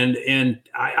 And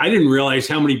I didn't realize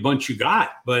how many bunts you got.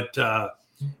 But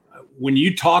when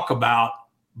you talk about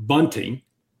bunting,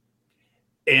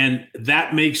 and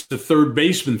that makes the third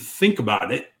baseman think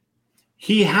about it,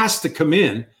 he has to come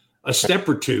in a step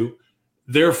or two,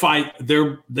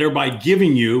 thereby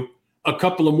giving you a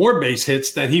couple of more base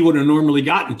hits that he would have normally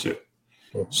gotten to.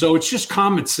 So it's just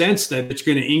common sense that it's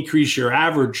going to increase your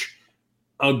average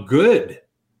a good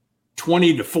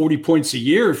 20 to 40 points a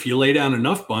year if you lay down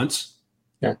enough bunts.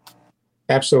 Yeah,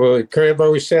 absolutely. Curry, I've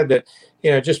always said that,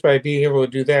 just by being able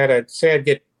to do that, I'd say I'd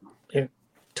get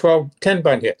 10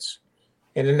 bunt hits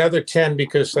and another 10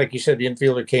 because, like you said, the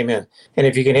infielder came in. And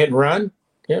if you can hit and run,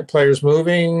 players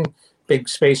moving, big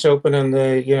space open on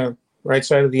the, right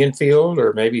side of the infield,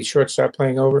 or maybe shortstop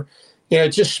playing over,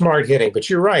 just smart hitting. But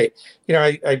you're right.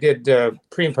 I did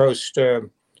pre and post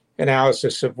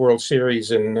analysis of World Series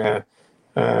in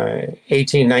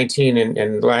 18, 19,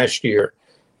 and last year.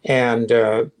 And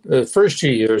the first 2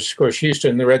 years, of course,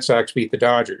 Houston, the Red Sox beat the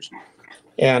Dodgers.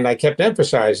 And I kept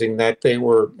emphasizing that they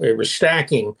were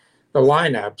stacking the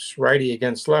lineups, righty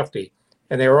against lefty.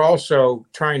 And they were also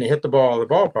trying to hit the ball in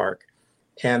the ballpark.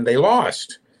 And they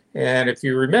lost. And if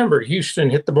you remember, Houston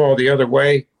hit the ball the other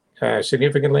way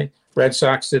significantly. Red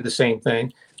Sox did the same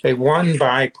thing. They won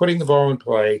by putting the ball in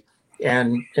play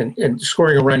and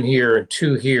scoring a run here and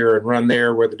 2 here and run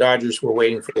there, where the Dodgers were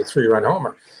waiting for the 3-run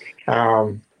homer.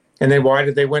 And then why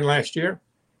did they win last year?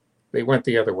 They went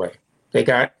the other way. They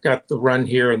got the run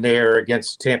here and there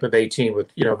against Tampa Bay team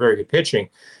with, very good pitching.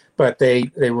 But they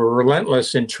were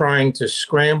relentless in trying to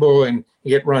scramble and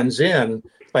get runs in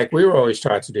like we were always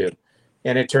taught to do.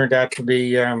 And it turned out to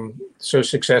be so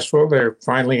successful. They're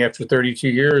finally, after 32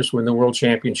 years, win the World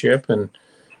Championship, and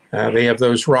they have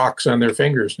those rocks on their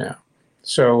fingers now.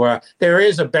 So there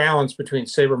is a balance between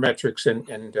sabermetrics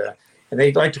and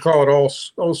they like to call it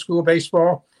old school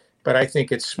baseball, but I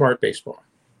think it's smart baseball,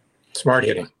 smart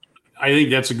hitting. I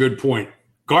think that's a good point.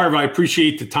 Garv, I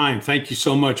appreciate the time. Thank you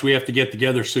so much. We have to get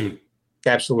together soon.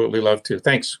 Absolutely love to.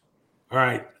 Thanks. All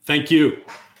right. Thank you.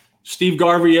 Steve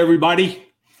Garvey, everybody.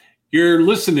 You're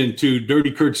listening to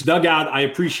Dirty Kurt's Dugout. I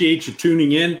appreciate you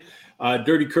tuning in.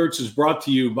 Dirty Kurt's is brought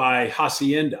to you by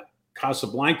Hacienda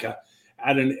Casablanca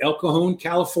out in El Cajon,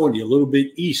 California, a little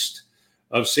bit east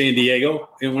of San Diego.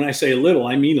 And when I say a little,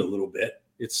 I mean a little bit.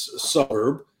 It's a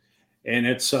suburb, and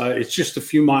it's just a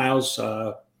few miles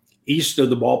east of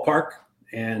the ballpark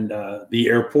and the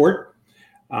airport.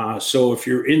 So if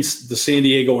you're in the San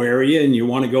Diego area and you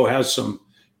want to go have some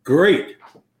great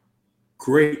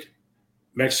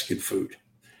Mexican food,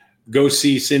 go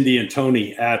see Cindy and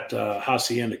Tony at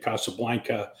Hacienda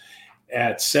Casablanca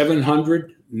at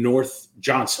 700 North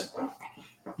Johnson.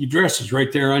 The address is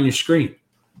right there on your screen.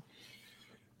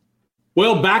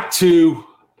 Well, back to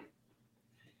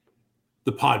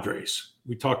the Padres.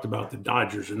 We talked about the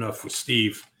Dodgers enough with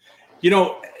Steve.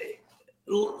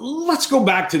 Let's go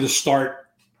back to the start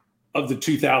of the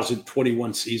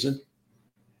 2021 season.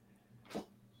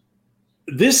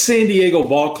 This San Diego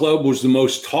ball club was the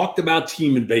most talked about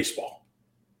team in baseball.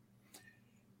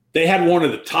 They had one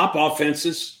of the top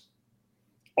offenses,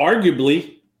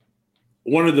 arguably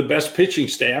one of the best pitching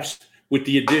staffs, with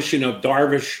the addition of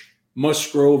Darvish,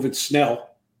 Musgrove, and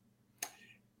Snell.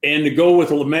 And to go with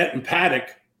Lamet and Paddock,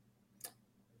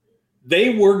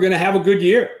 they were going to have a good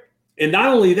year. And not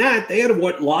only that, they had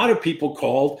what a lot of people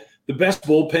called the best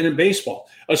bullpen in baseball,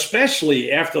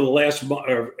 especially after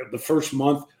the first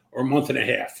month or month and a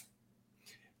half.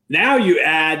 Now you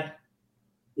add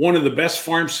one of the best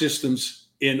farm systems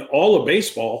in all of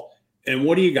baseball, and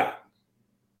what do you got?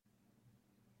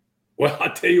 Well,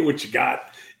 I'll tell you what you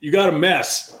got. You got a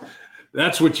mess.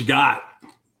 That's what you got.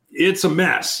 It's a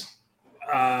mess.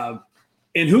 And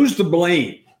who's to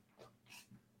blame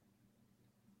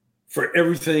for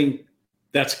everything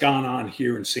that's gone on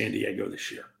here in San Diego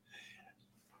this year?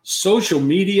 Social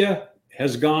media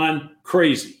has gone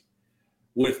crazy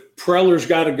with Preller's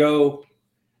got to go.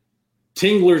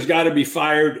 Tingler's got to be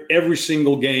fired every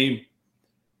single game.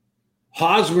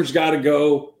 Hosmer's got to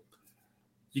go.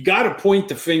 You got to point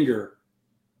the finger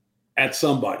at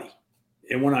somebody.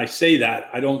 And when I say that,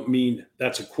 I don't mean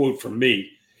that's a quote from me.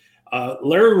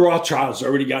 Larry Rothschild's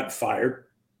already gotten fired.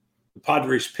 The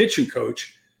Padres pitching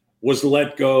coach was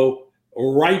let go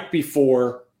right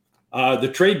before the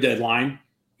trade deadline,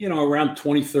 around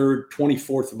 23rd,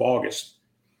 24th of August.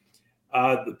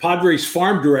 The Padres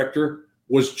farm director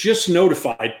was just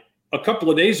notified a couple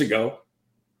of days ago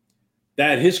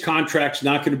that his contract's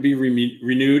not going to be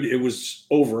renewed. It was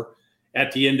over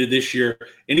at the end of this year.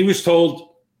 And he was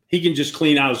told he can just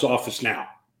clean out his office now.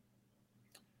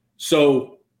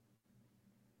 So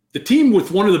The team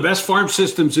with one of the best farm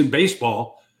systems in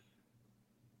baseball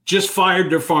just fired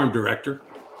their farm director.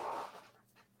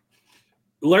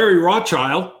 Larry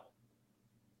Rothschild,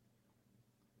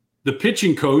 the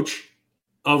pitching coach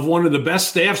of one of the best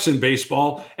staffs in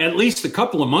baseball, at least a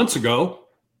couple of months ago,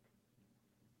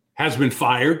 has been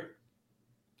fired.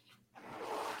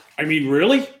 I mean,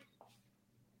 really?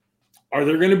 Are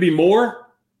there going to be more?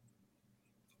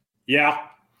 Yeah,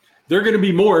 they're going to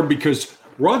be more because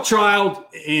Rothschild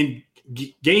and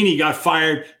Gainey got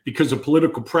fired because of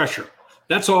political pressure.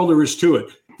 That's all there is to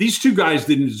it. These two guys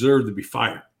didn't deserve to be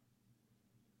fired.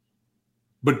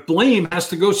 But blame has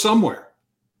to go somewhere.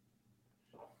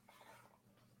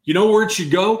 You know where it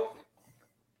should go?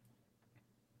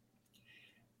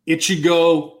 It should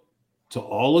go to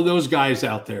all of those guys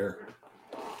out there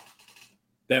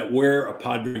that wear a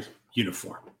Padres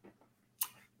uniform,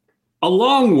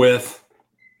 along with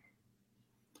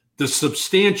the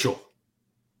substantial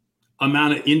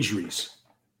amount of injuries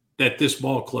that this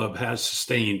ball club has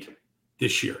sustained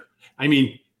this year. I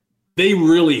mean, they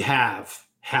really have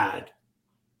had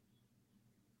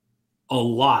a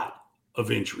lot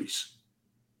of injuries.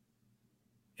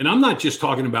 And I'm not just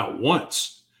talking about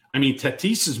once. I mean,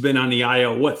 Tatis has been on the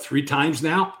IL, 3 times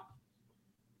now?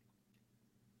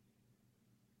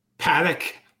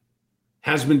 Paddock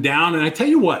has been down. And I tell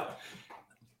you what,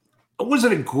 I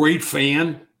wasn't a great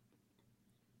fan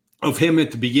of him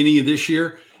at the beginning of this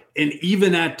year. And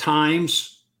even at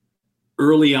times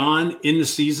early on in the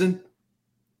season,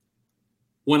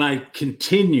 when I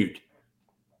continued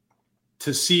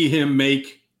to see him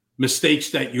make mistakes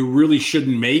that you really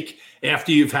shouldn't make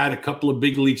after you've had a couple of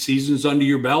big league seasons under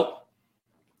your belt.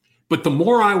 But the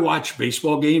more I watch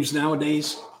baseball games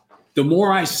nowadays, the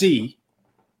more I see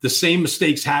the same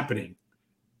mistakes happening,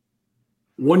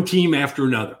 one team after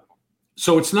another.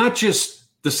 So it's not just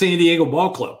the San Diego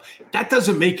Ball Club. That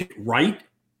doesn't make it right.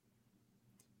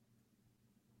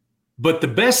 But the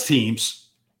best teams,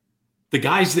 the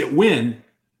guys that win,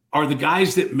 are the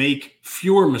guys that make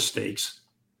fewer mistakes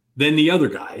than the other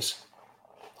guys.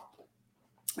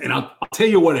 And I'll tell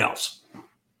you what else.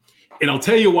 And I'll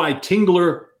tell you why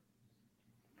Tingler,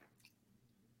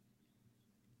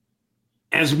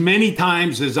 as many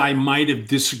times as I might have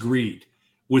disagreed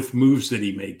with moves that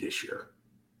he made this year.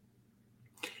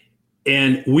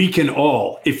 And we can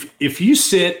all, if you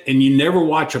sit and you never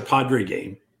watch a Padre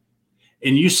game,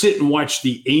 and you sit and watch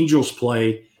the Angels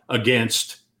play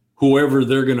against whoever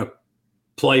they're going to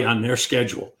play on their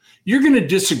schedule, you're going to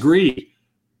disagree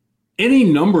any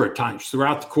number of times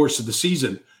throughout the course of the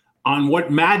season on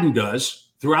what Madden does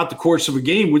throughout the course of a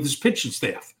game with his pitching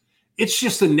staff. It's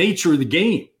just the nature of the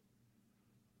game.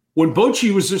 When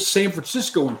Bochy was in San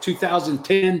Francisco in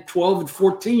 2010, 12, and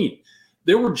 14,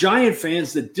 there were Giant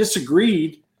fans that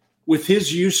disagreed with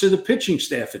his use of the pitching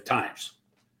staff at times.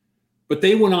 But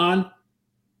they went on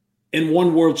and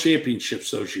won world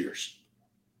championships those years.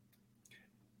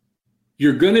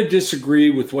 You're going to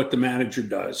disagree with what the manager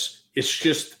does. It's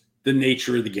just the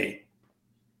nature of the game.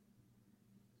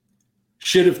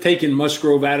 Should have taken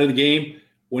Musgrove out of the game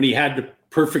when he had the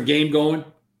perfect game going.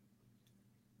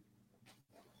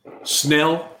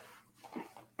 Snell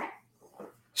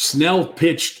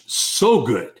pitched so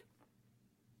good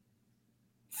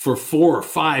for 4 or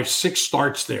 5, 6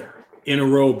 starts there in a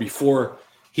row before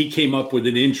he came up with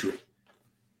an injury.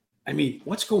 I mean,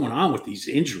 what's going on with these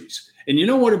injuries? And you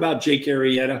know what about Jake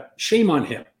Arrieta? Shame on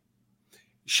him.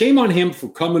 Shame on him for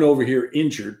coming over here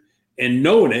injured and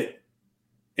knowing it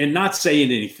and not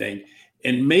saying anything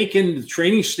and making the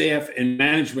training staff and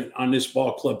management on this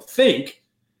ball club think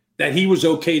that he was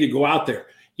okay to go out there.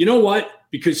 You know what?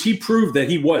 Because he proved that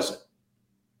he wasn't.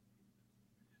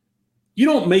 You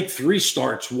don't make 3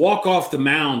 starts, walk off the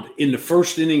mound in the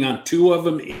first inning on 2 of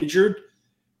them injured,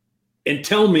 and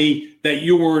tell me that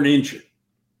you weren't injured.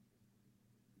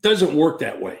 It doesn't work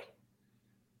that way.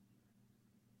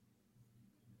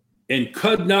 And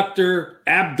conductor,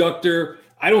 abductor,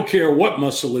 I don't care what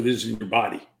muscle it is in your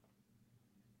body.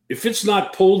 If it's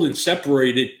not pulled and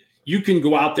separated, you can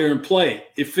go out there and play.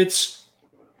 If it's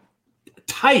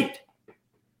tight,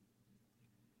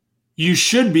 you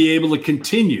should be able to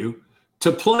continue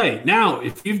to play. Now,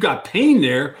 if you've got pain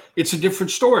there, it's a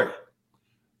different story.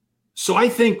 So I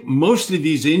think most of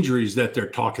these injuries that they're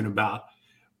talking about,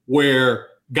 where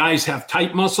guys have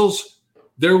tight muscles,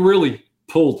 they're really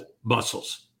pulled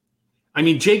muscles. I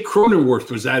mean, Jake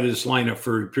Cronenworth was out of this lineup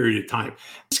for a period of time.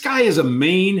 This guy is a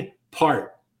main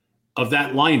part of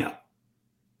that lineup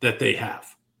that they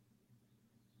have.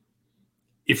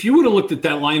 If you would have looked at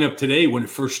that lineup today when it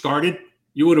first started,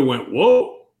 you would have went,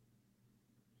 whoa,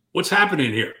 what's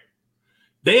happening here?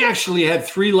 They actually had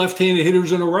 3 left-handed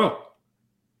hitters in a row.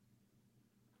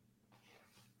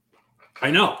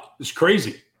 I know. It's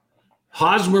crazy.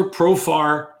 Hosmer,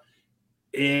 Profar,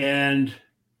 and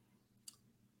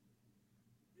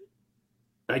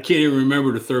I can't even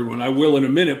remember the third one. I will in a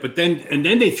minute. But then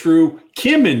they threw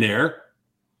Kim in there,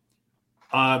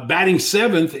 batting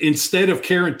 7th instead of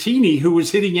Carantini, who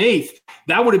was hitting 8th.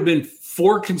 That would have been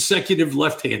 4 consecutive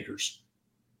left-handers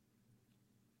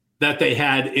that they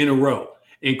had in a row.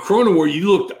 And Cronenworth,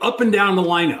 you looked up and down the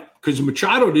lineup because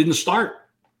Machado didn't start.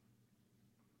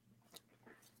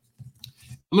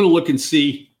 I'm going to look and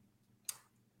see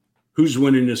who's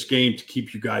winning this game to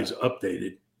keep you guys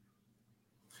updated.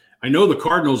 I know the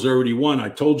Cardinals already won. I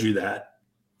told you that.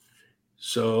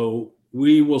 So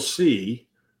we will see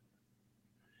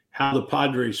how the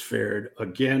Padres fared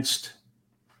against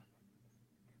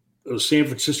San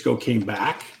Francisco. Came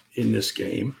back in this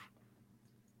game.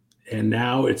 And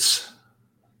now it's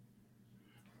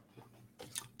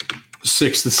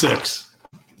 6-6.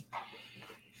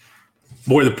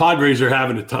 Boy, the Padres are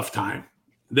having a tough time.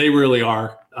 They really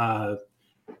are.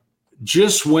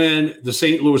 Just when the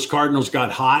St. Louis Cardinals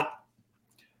got hot,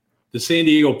 the San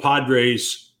Diego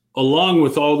Padres, along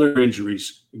with all their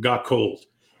injuries, got cold.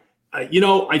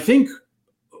 I think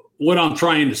what I'm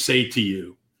trying to say to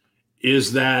you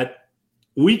is that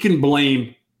we can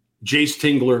blame Jace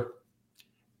Tingler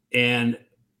and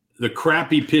the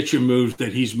crappy pitching moves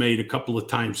that he's made a couple of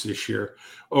times this year,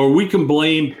 or we can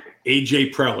blame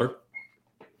A.J. Preller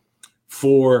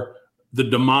for the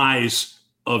demise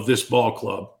of this ball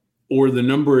club or the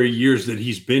number of years that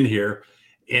he's been here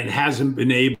and hasn't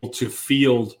been able to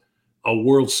field a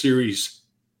World Series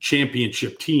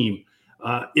championship team.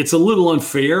 It's a little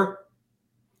unfair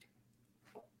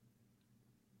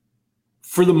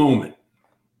for the moment.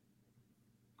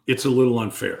 It's a little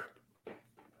unfair.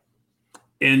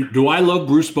 And do I love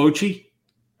Bruce Bochy?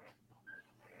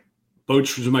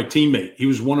 Bochy was my teammate. He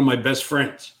was one of my best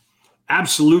friends.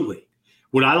 Absolutely.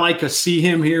 Would I like to see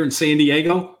him here in San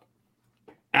Diego?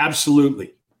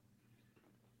 Absolutely.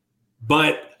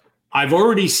 But I've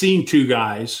already seen 2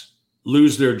 guys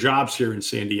lose their jobs here in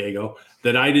San Diego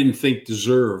that I didn't think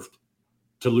deserved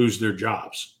to lose their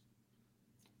jobs.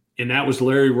 And that was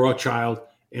Larry Rothschild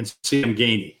and Sam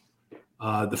Gainey,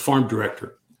 the farm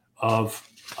director of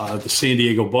the San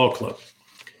Diego Ball Club.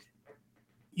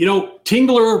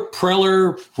 Tingler,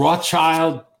 Preller,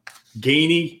 Rothschild,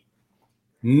 Gainey,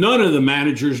 none of the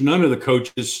managers, none of the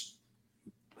coaches,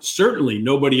 certainly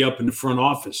nobody up in the front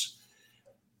office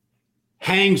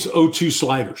hangs 0-2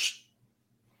 sliders,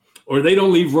 or they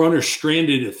don't leave runners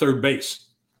stranded at third base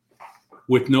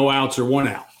with no outs or 1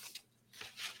 out.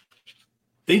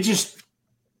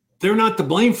 They're not to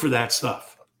blame for that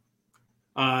stuff.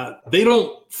 They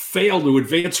don't fail to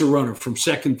advance a runner from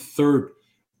second to third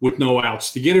with no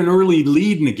outs to get an early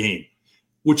lead in the game,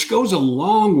 which goes a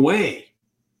long way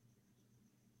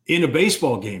in a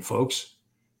baseball game, folks.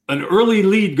 An early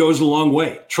lead goes a long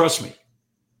way. Trust me.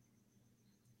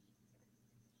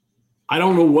 I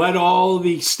don't know what all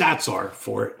the stats are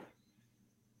for it,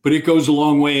 but it goes a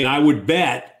long way. And I would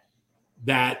bet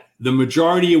that the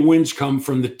majority of wins come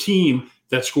from the team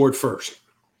that scored first.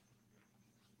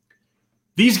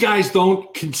 These guys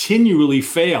don't continually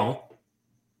fail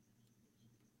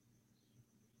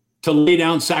to lay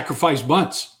down sacrifice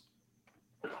bunts.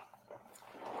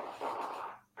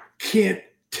 Can't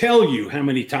tell you how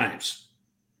many times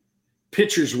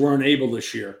pitchers weren't able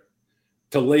this year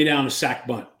to lay down a sac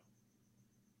bunt.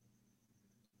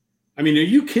 I mean, are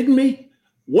you kidding me?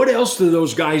 What else do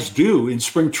those guys do in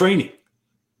spring training?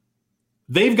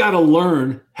 They've got to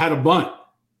learn how to bunt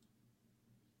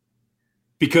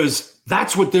because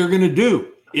that's what they're going to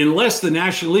do unless the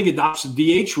National League adopts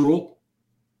the DH rule,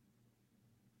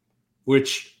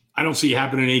 which I don't see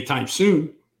happening anytime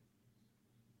soon.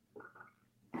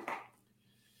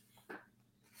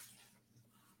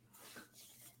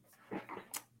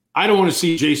 I don't want to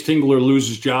see Jace Tingler lose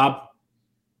his job,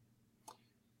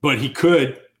 but he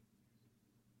could.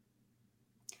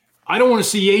 I don't want to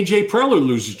see A.J. Preller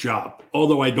lose his job,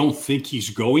 although I don't think he's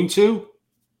going to,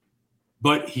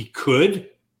 but he could.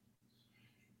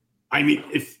 I mean,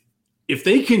 if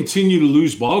they continue to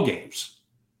lose ball games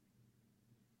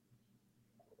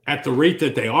at the rate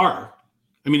that they are,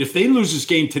 I mean, if they lose this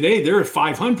game today, they're at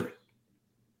 500.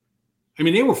 I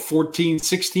mean, they were 14,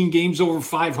 16 games over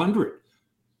 500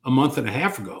 a month and a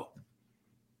half ago.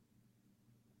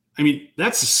 I mean,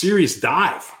 that's a serious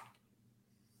dive.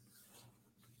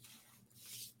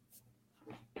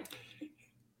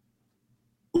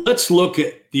 Let's look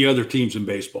at the other teams in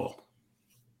baseball.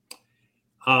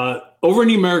 Over in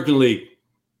the American League,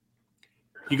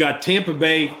 You got Tampa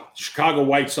Bay, Chicago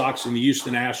White Sox, and the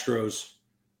Houston Astros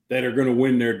that are going to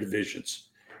win their divisions.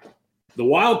 The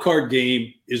wild card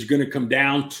game is going to come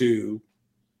down to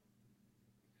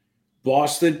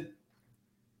Boston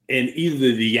and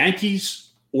either the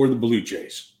Yankees or the Blue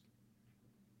Jays.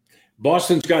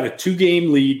 Boston's got a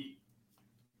 2-game lead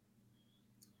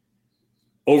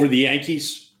over the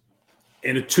Yankees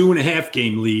and a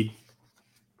 2.5-game lead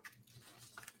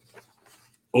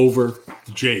over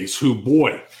the Jays, who,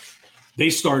 boy, they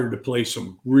started to play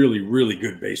some really, really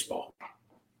good baseball.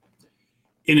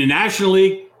 In the National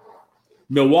League,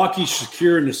 Milwaukee's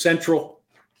secure in the Central.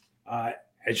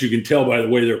 As you can tell by the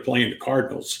way they're playing the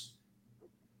Cardinals.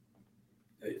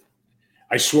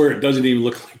 I swear it doesn't even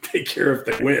look like they care if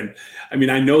they win. I mean,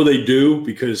 I know they do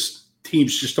because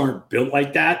teams just aren't built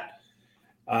like that.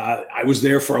 I was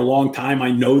there for a long time.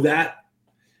 I know that.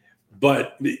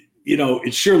 But, you know,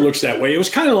 it sure looks that way. It was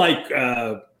kind of like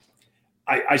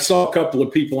I saw a couple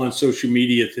of people on social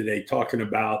media today talking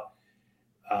about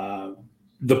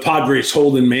the Padres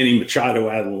holding Manny Machado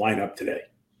out of the lineup today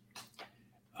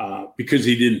because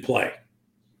he didn't play.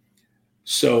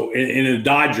 So, and the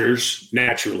Dodgers,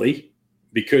 naturally,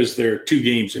 because they're 2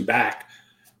 games in back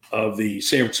of the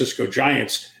San Francisco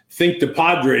Giants, think the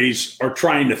Padres are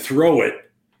trying to throw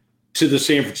it to the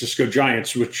San Francisco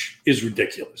Giants, which is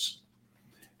ridiculous.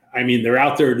 I mean, they're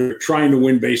out there, they're trying to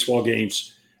win baseball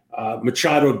games.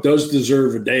 Machado does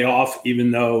deserve a day off,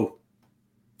 even though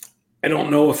I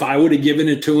don't know if I would have given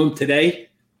it to him today,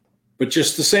 but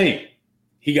just the same.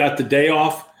 He got the day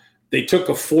off. They took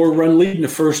a 4-run lead in the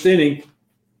first inning.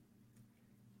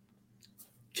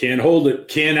 Can't hold it.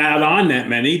 Can't add on that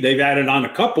many. They've added on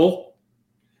a couple.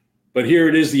 But here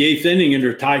it is, the 8th inning, and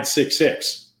they're tied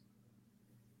 6-6.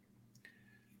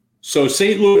 So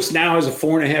St. Louis now has a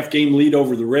 4.5-game lead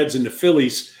over the Reds and the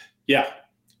Phillies. Yeah,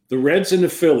 the Reds and the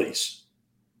Phillies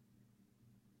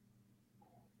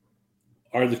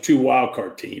are the 2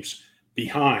 wildcard teams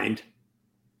behind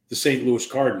the St. Louis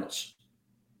Cardinals.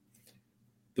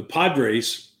 The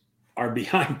Padres are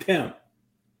behind them.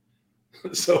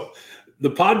 So the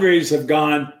Padres have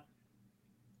gone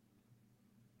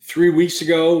 3 weeks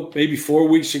ago, maybe 4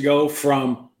 weeks ago,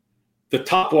 from the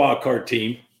top wildcard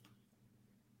team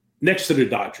next to the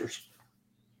Dodgers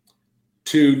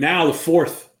to now the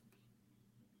 4th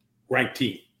ranked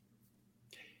team.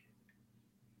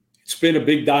 It's been a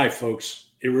big dive,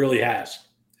 folks. It really has.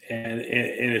 And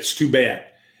it's too bad.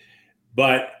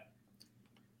 But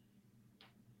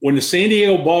when the San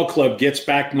Diego Ball Club gets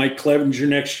back Mike Clevenger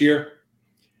next year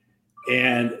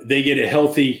and they get a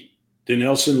healthy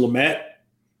Dinelson Lamet,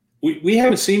 we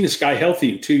haven't seen this guy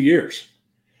healthy in 2 years.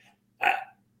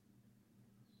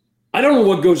 I don't know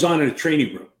what goes on in a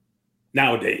training room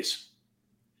nowadays.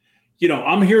 You know,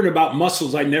 I'm hearing about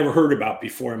muscles I never heard about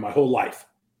before in my whole life.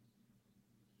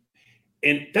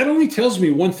 And that only tells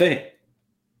me one thing,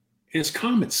 and it's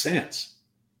common sense.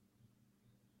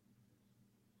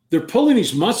 They're pulling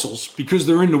these muscles because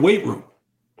they're in the weight room.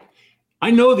 I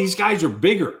know these guys are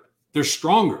bigger. They're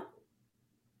stronger.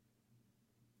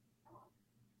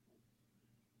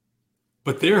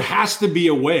 But there has to be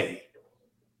a way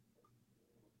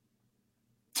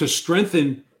to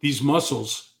strengthen these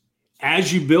muscles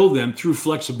as you build them through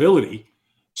flexibility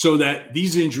so that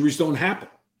these injuries don't happen.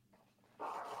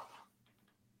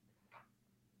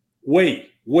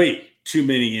 Way too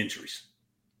many injuries.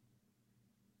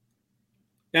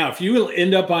 Now, if you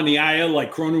end up on the IL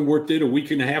like Cronenworth did a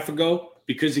week and a half ago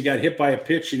because he got hit by a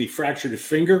pitch and he fractured his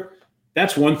finger,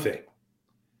 that's one thing.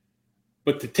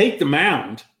 But to take the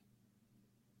mound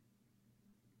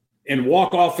and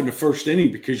walk off in the first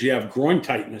inning because you have groin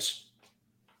tightness,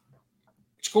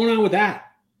 what's going on with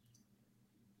that?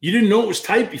 You didn't know it was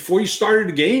tight before you started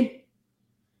the game?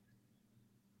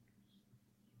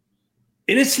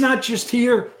 And it's not just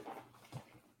here.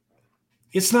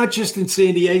 It's not just in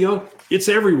San Diego. It's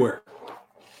everywhere.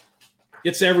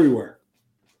 It's everywhere.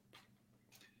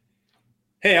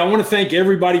 Hey, I want to thank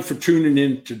everybody for tuning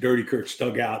in to Dirty Kurt's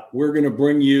Dugout. We're going to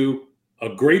bring you a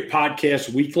great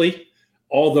podcast weekly.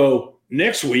 Although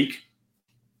next week,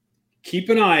 keep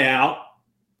an eye out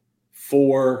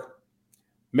for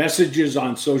messages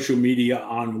on social media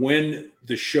on when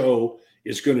the show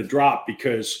is going to drop,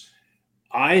 because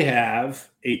I have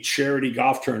a charity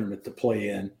golf tournament to play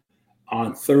in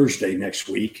on Thursday next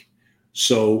week.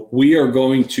 So we are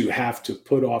going to have to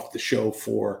put off the show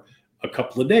for a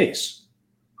couple of days.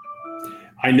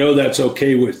 I know that's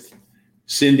okay with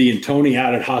Cindy and Tony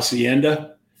out at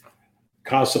Hacienda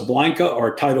Casablanca,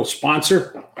 our title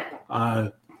sponsor.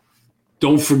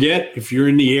 Don't forget, if you're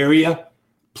in the area,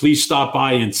 please stop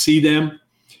by and see them.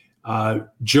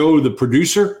 Joe, the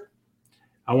producer,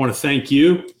 I want to thank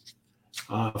you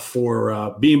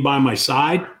for being by my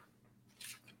side.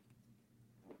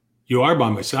 You are by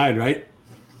my side, right?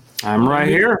 I'm right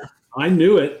here. I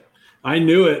knew it.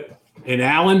 And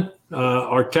Alan,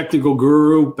 our technical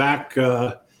guru, back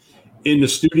in the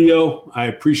studio. I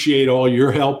appreciate all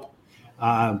your help.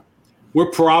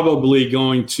 We're probably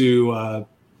going to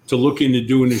look into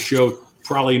doing the show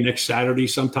probably next Saturday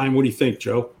sometime. What do you think,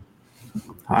 Joe?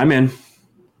 I'm in.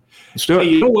 Let's do it.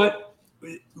 Hey, you know what?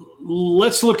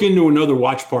 Let's look into another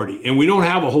watch party. And we don't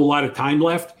have a whole lot of time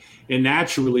left. And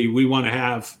naturally, we want to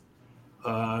have,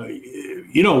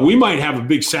 we might have a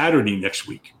big Saturday next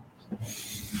week.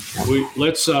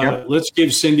 Let's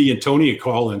give Cindy and Tony a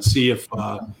call and see if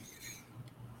no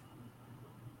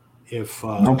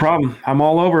problem. I'm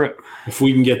all over it. If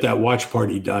we can get that watch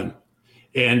party done.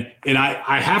 And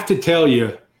I have to tell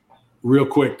you real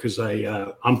quick, because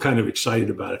I'm kind of excited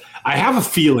about it. I have a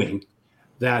feeling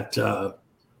that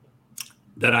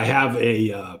I have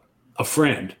a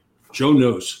friend, Joe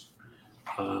knows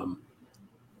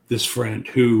this friend,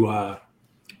 who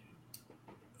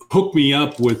hooked me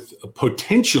up with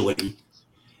potentially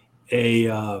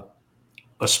a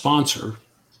sponsor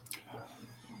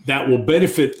that will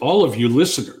benefit all of you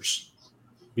listeners,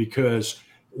 because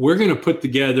we're going to put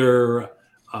together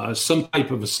some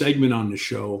type of a segment on the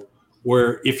show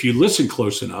where if you listen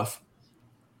close enough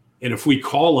and if we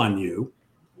call on you,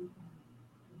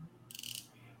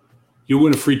 you'll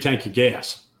win a free tank of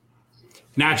gas.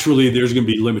 Naturally, there's going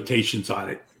to be limitations on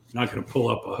it. You're not going to pull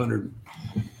up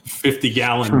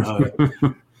 150-gallon, what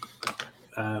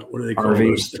do they call RV.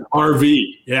 those? RV,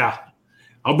 yeah.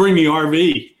 I'll bring the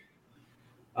RV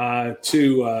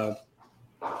to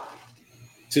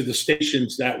the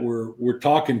stations that we're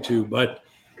talking to, but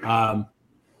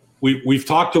we've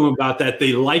talked to them about that.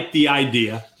 They like the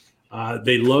idea.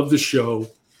 They love the show,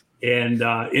 and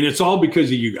it's all because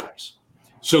of you guys.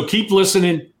 So keep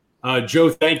listening. Joe,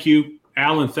 thank you.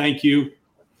 Alan, thank you.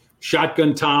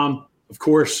 Shotgun Tom, of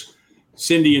course.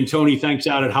 Cindy and Tony, thanks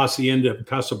out at Hacienda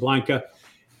Casablanca.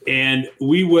 And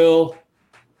we will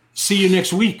see you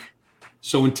next week.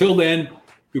 So until then,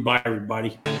 goodbye,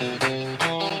 everybody.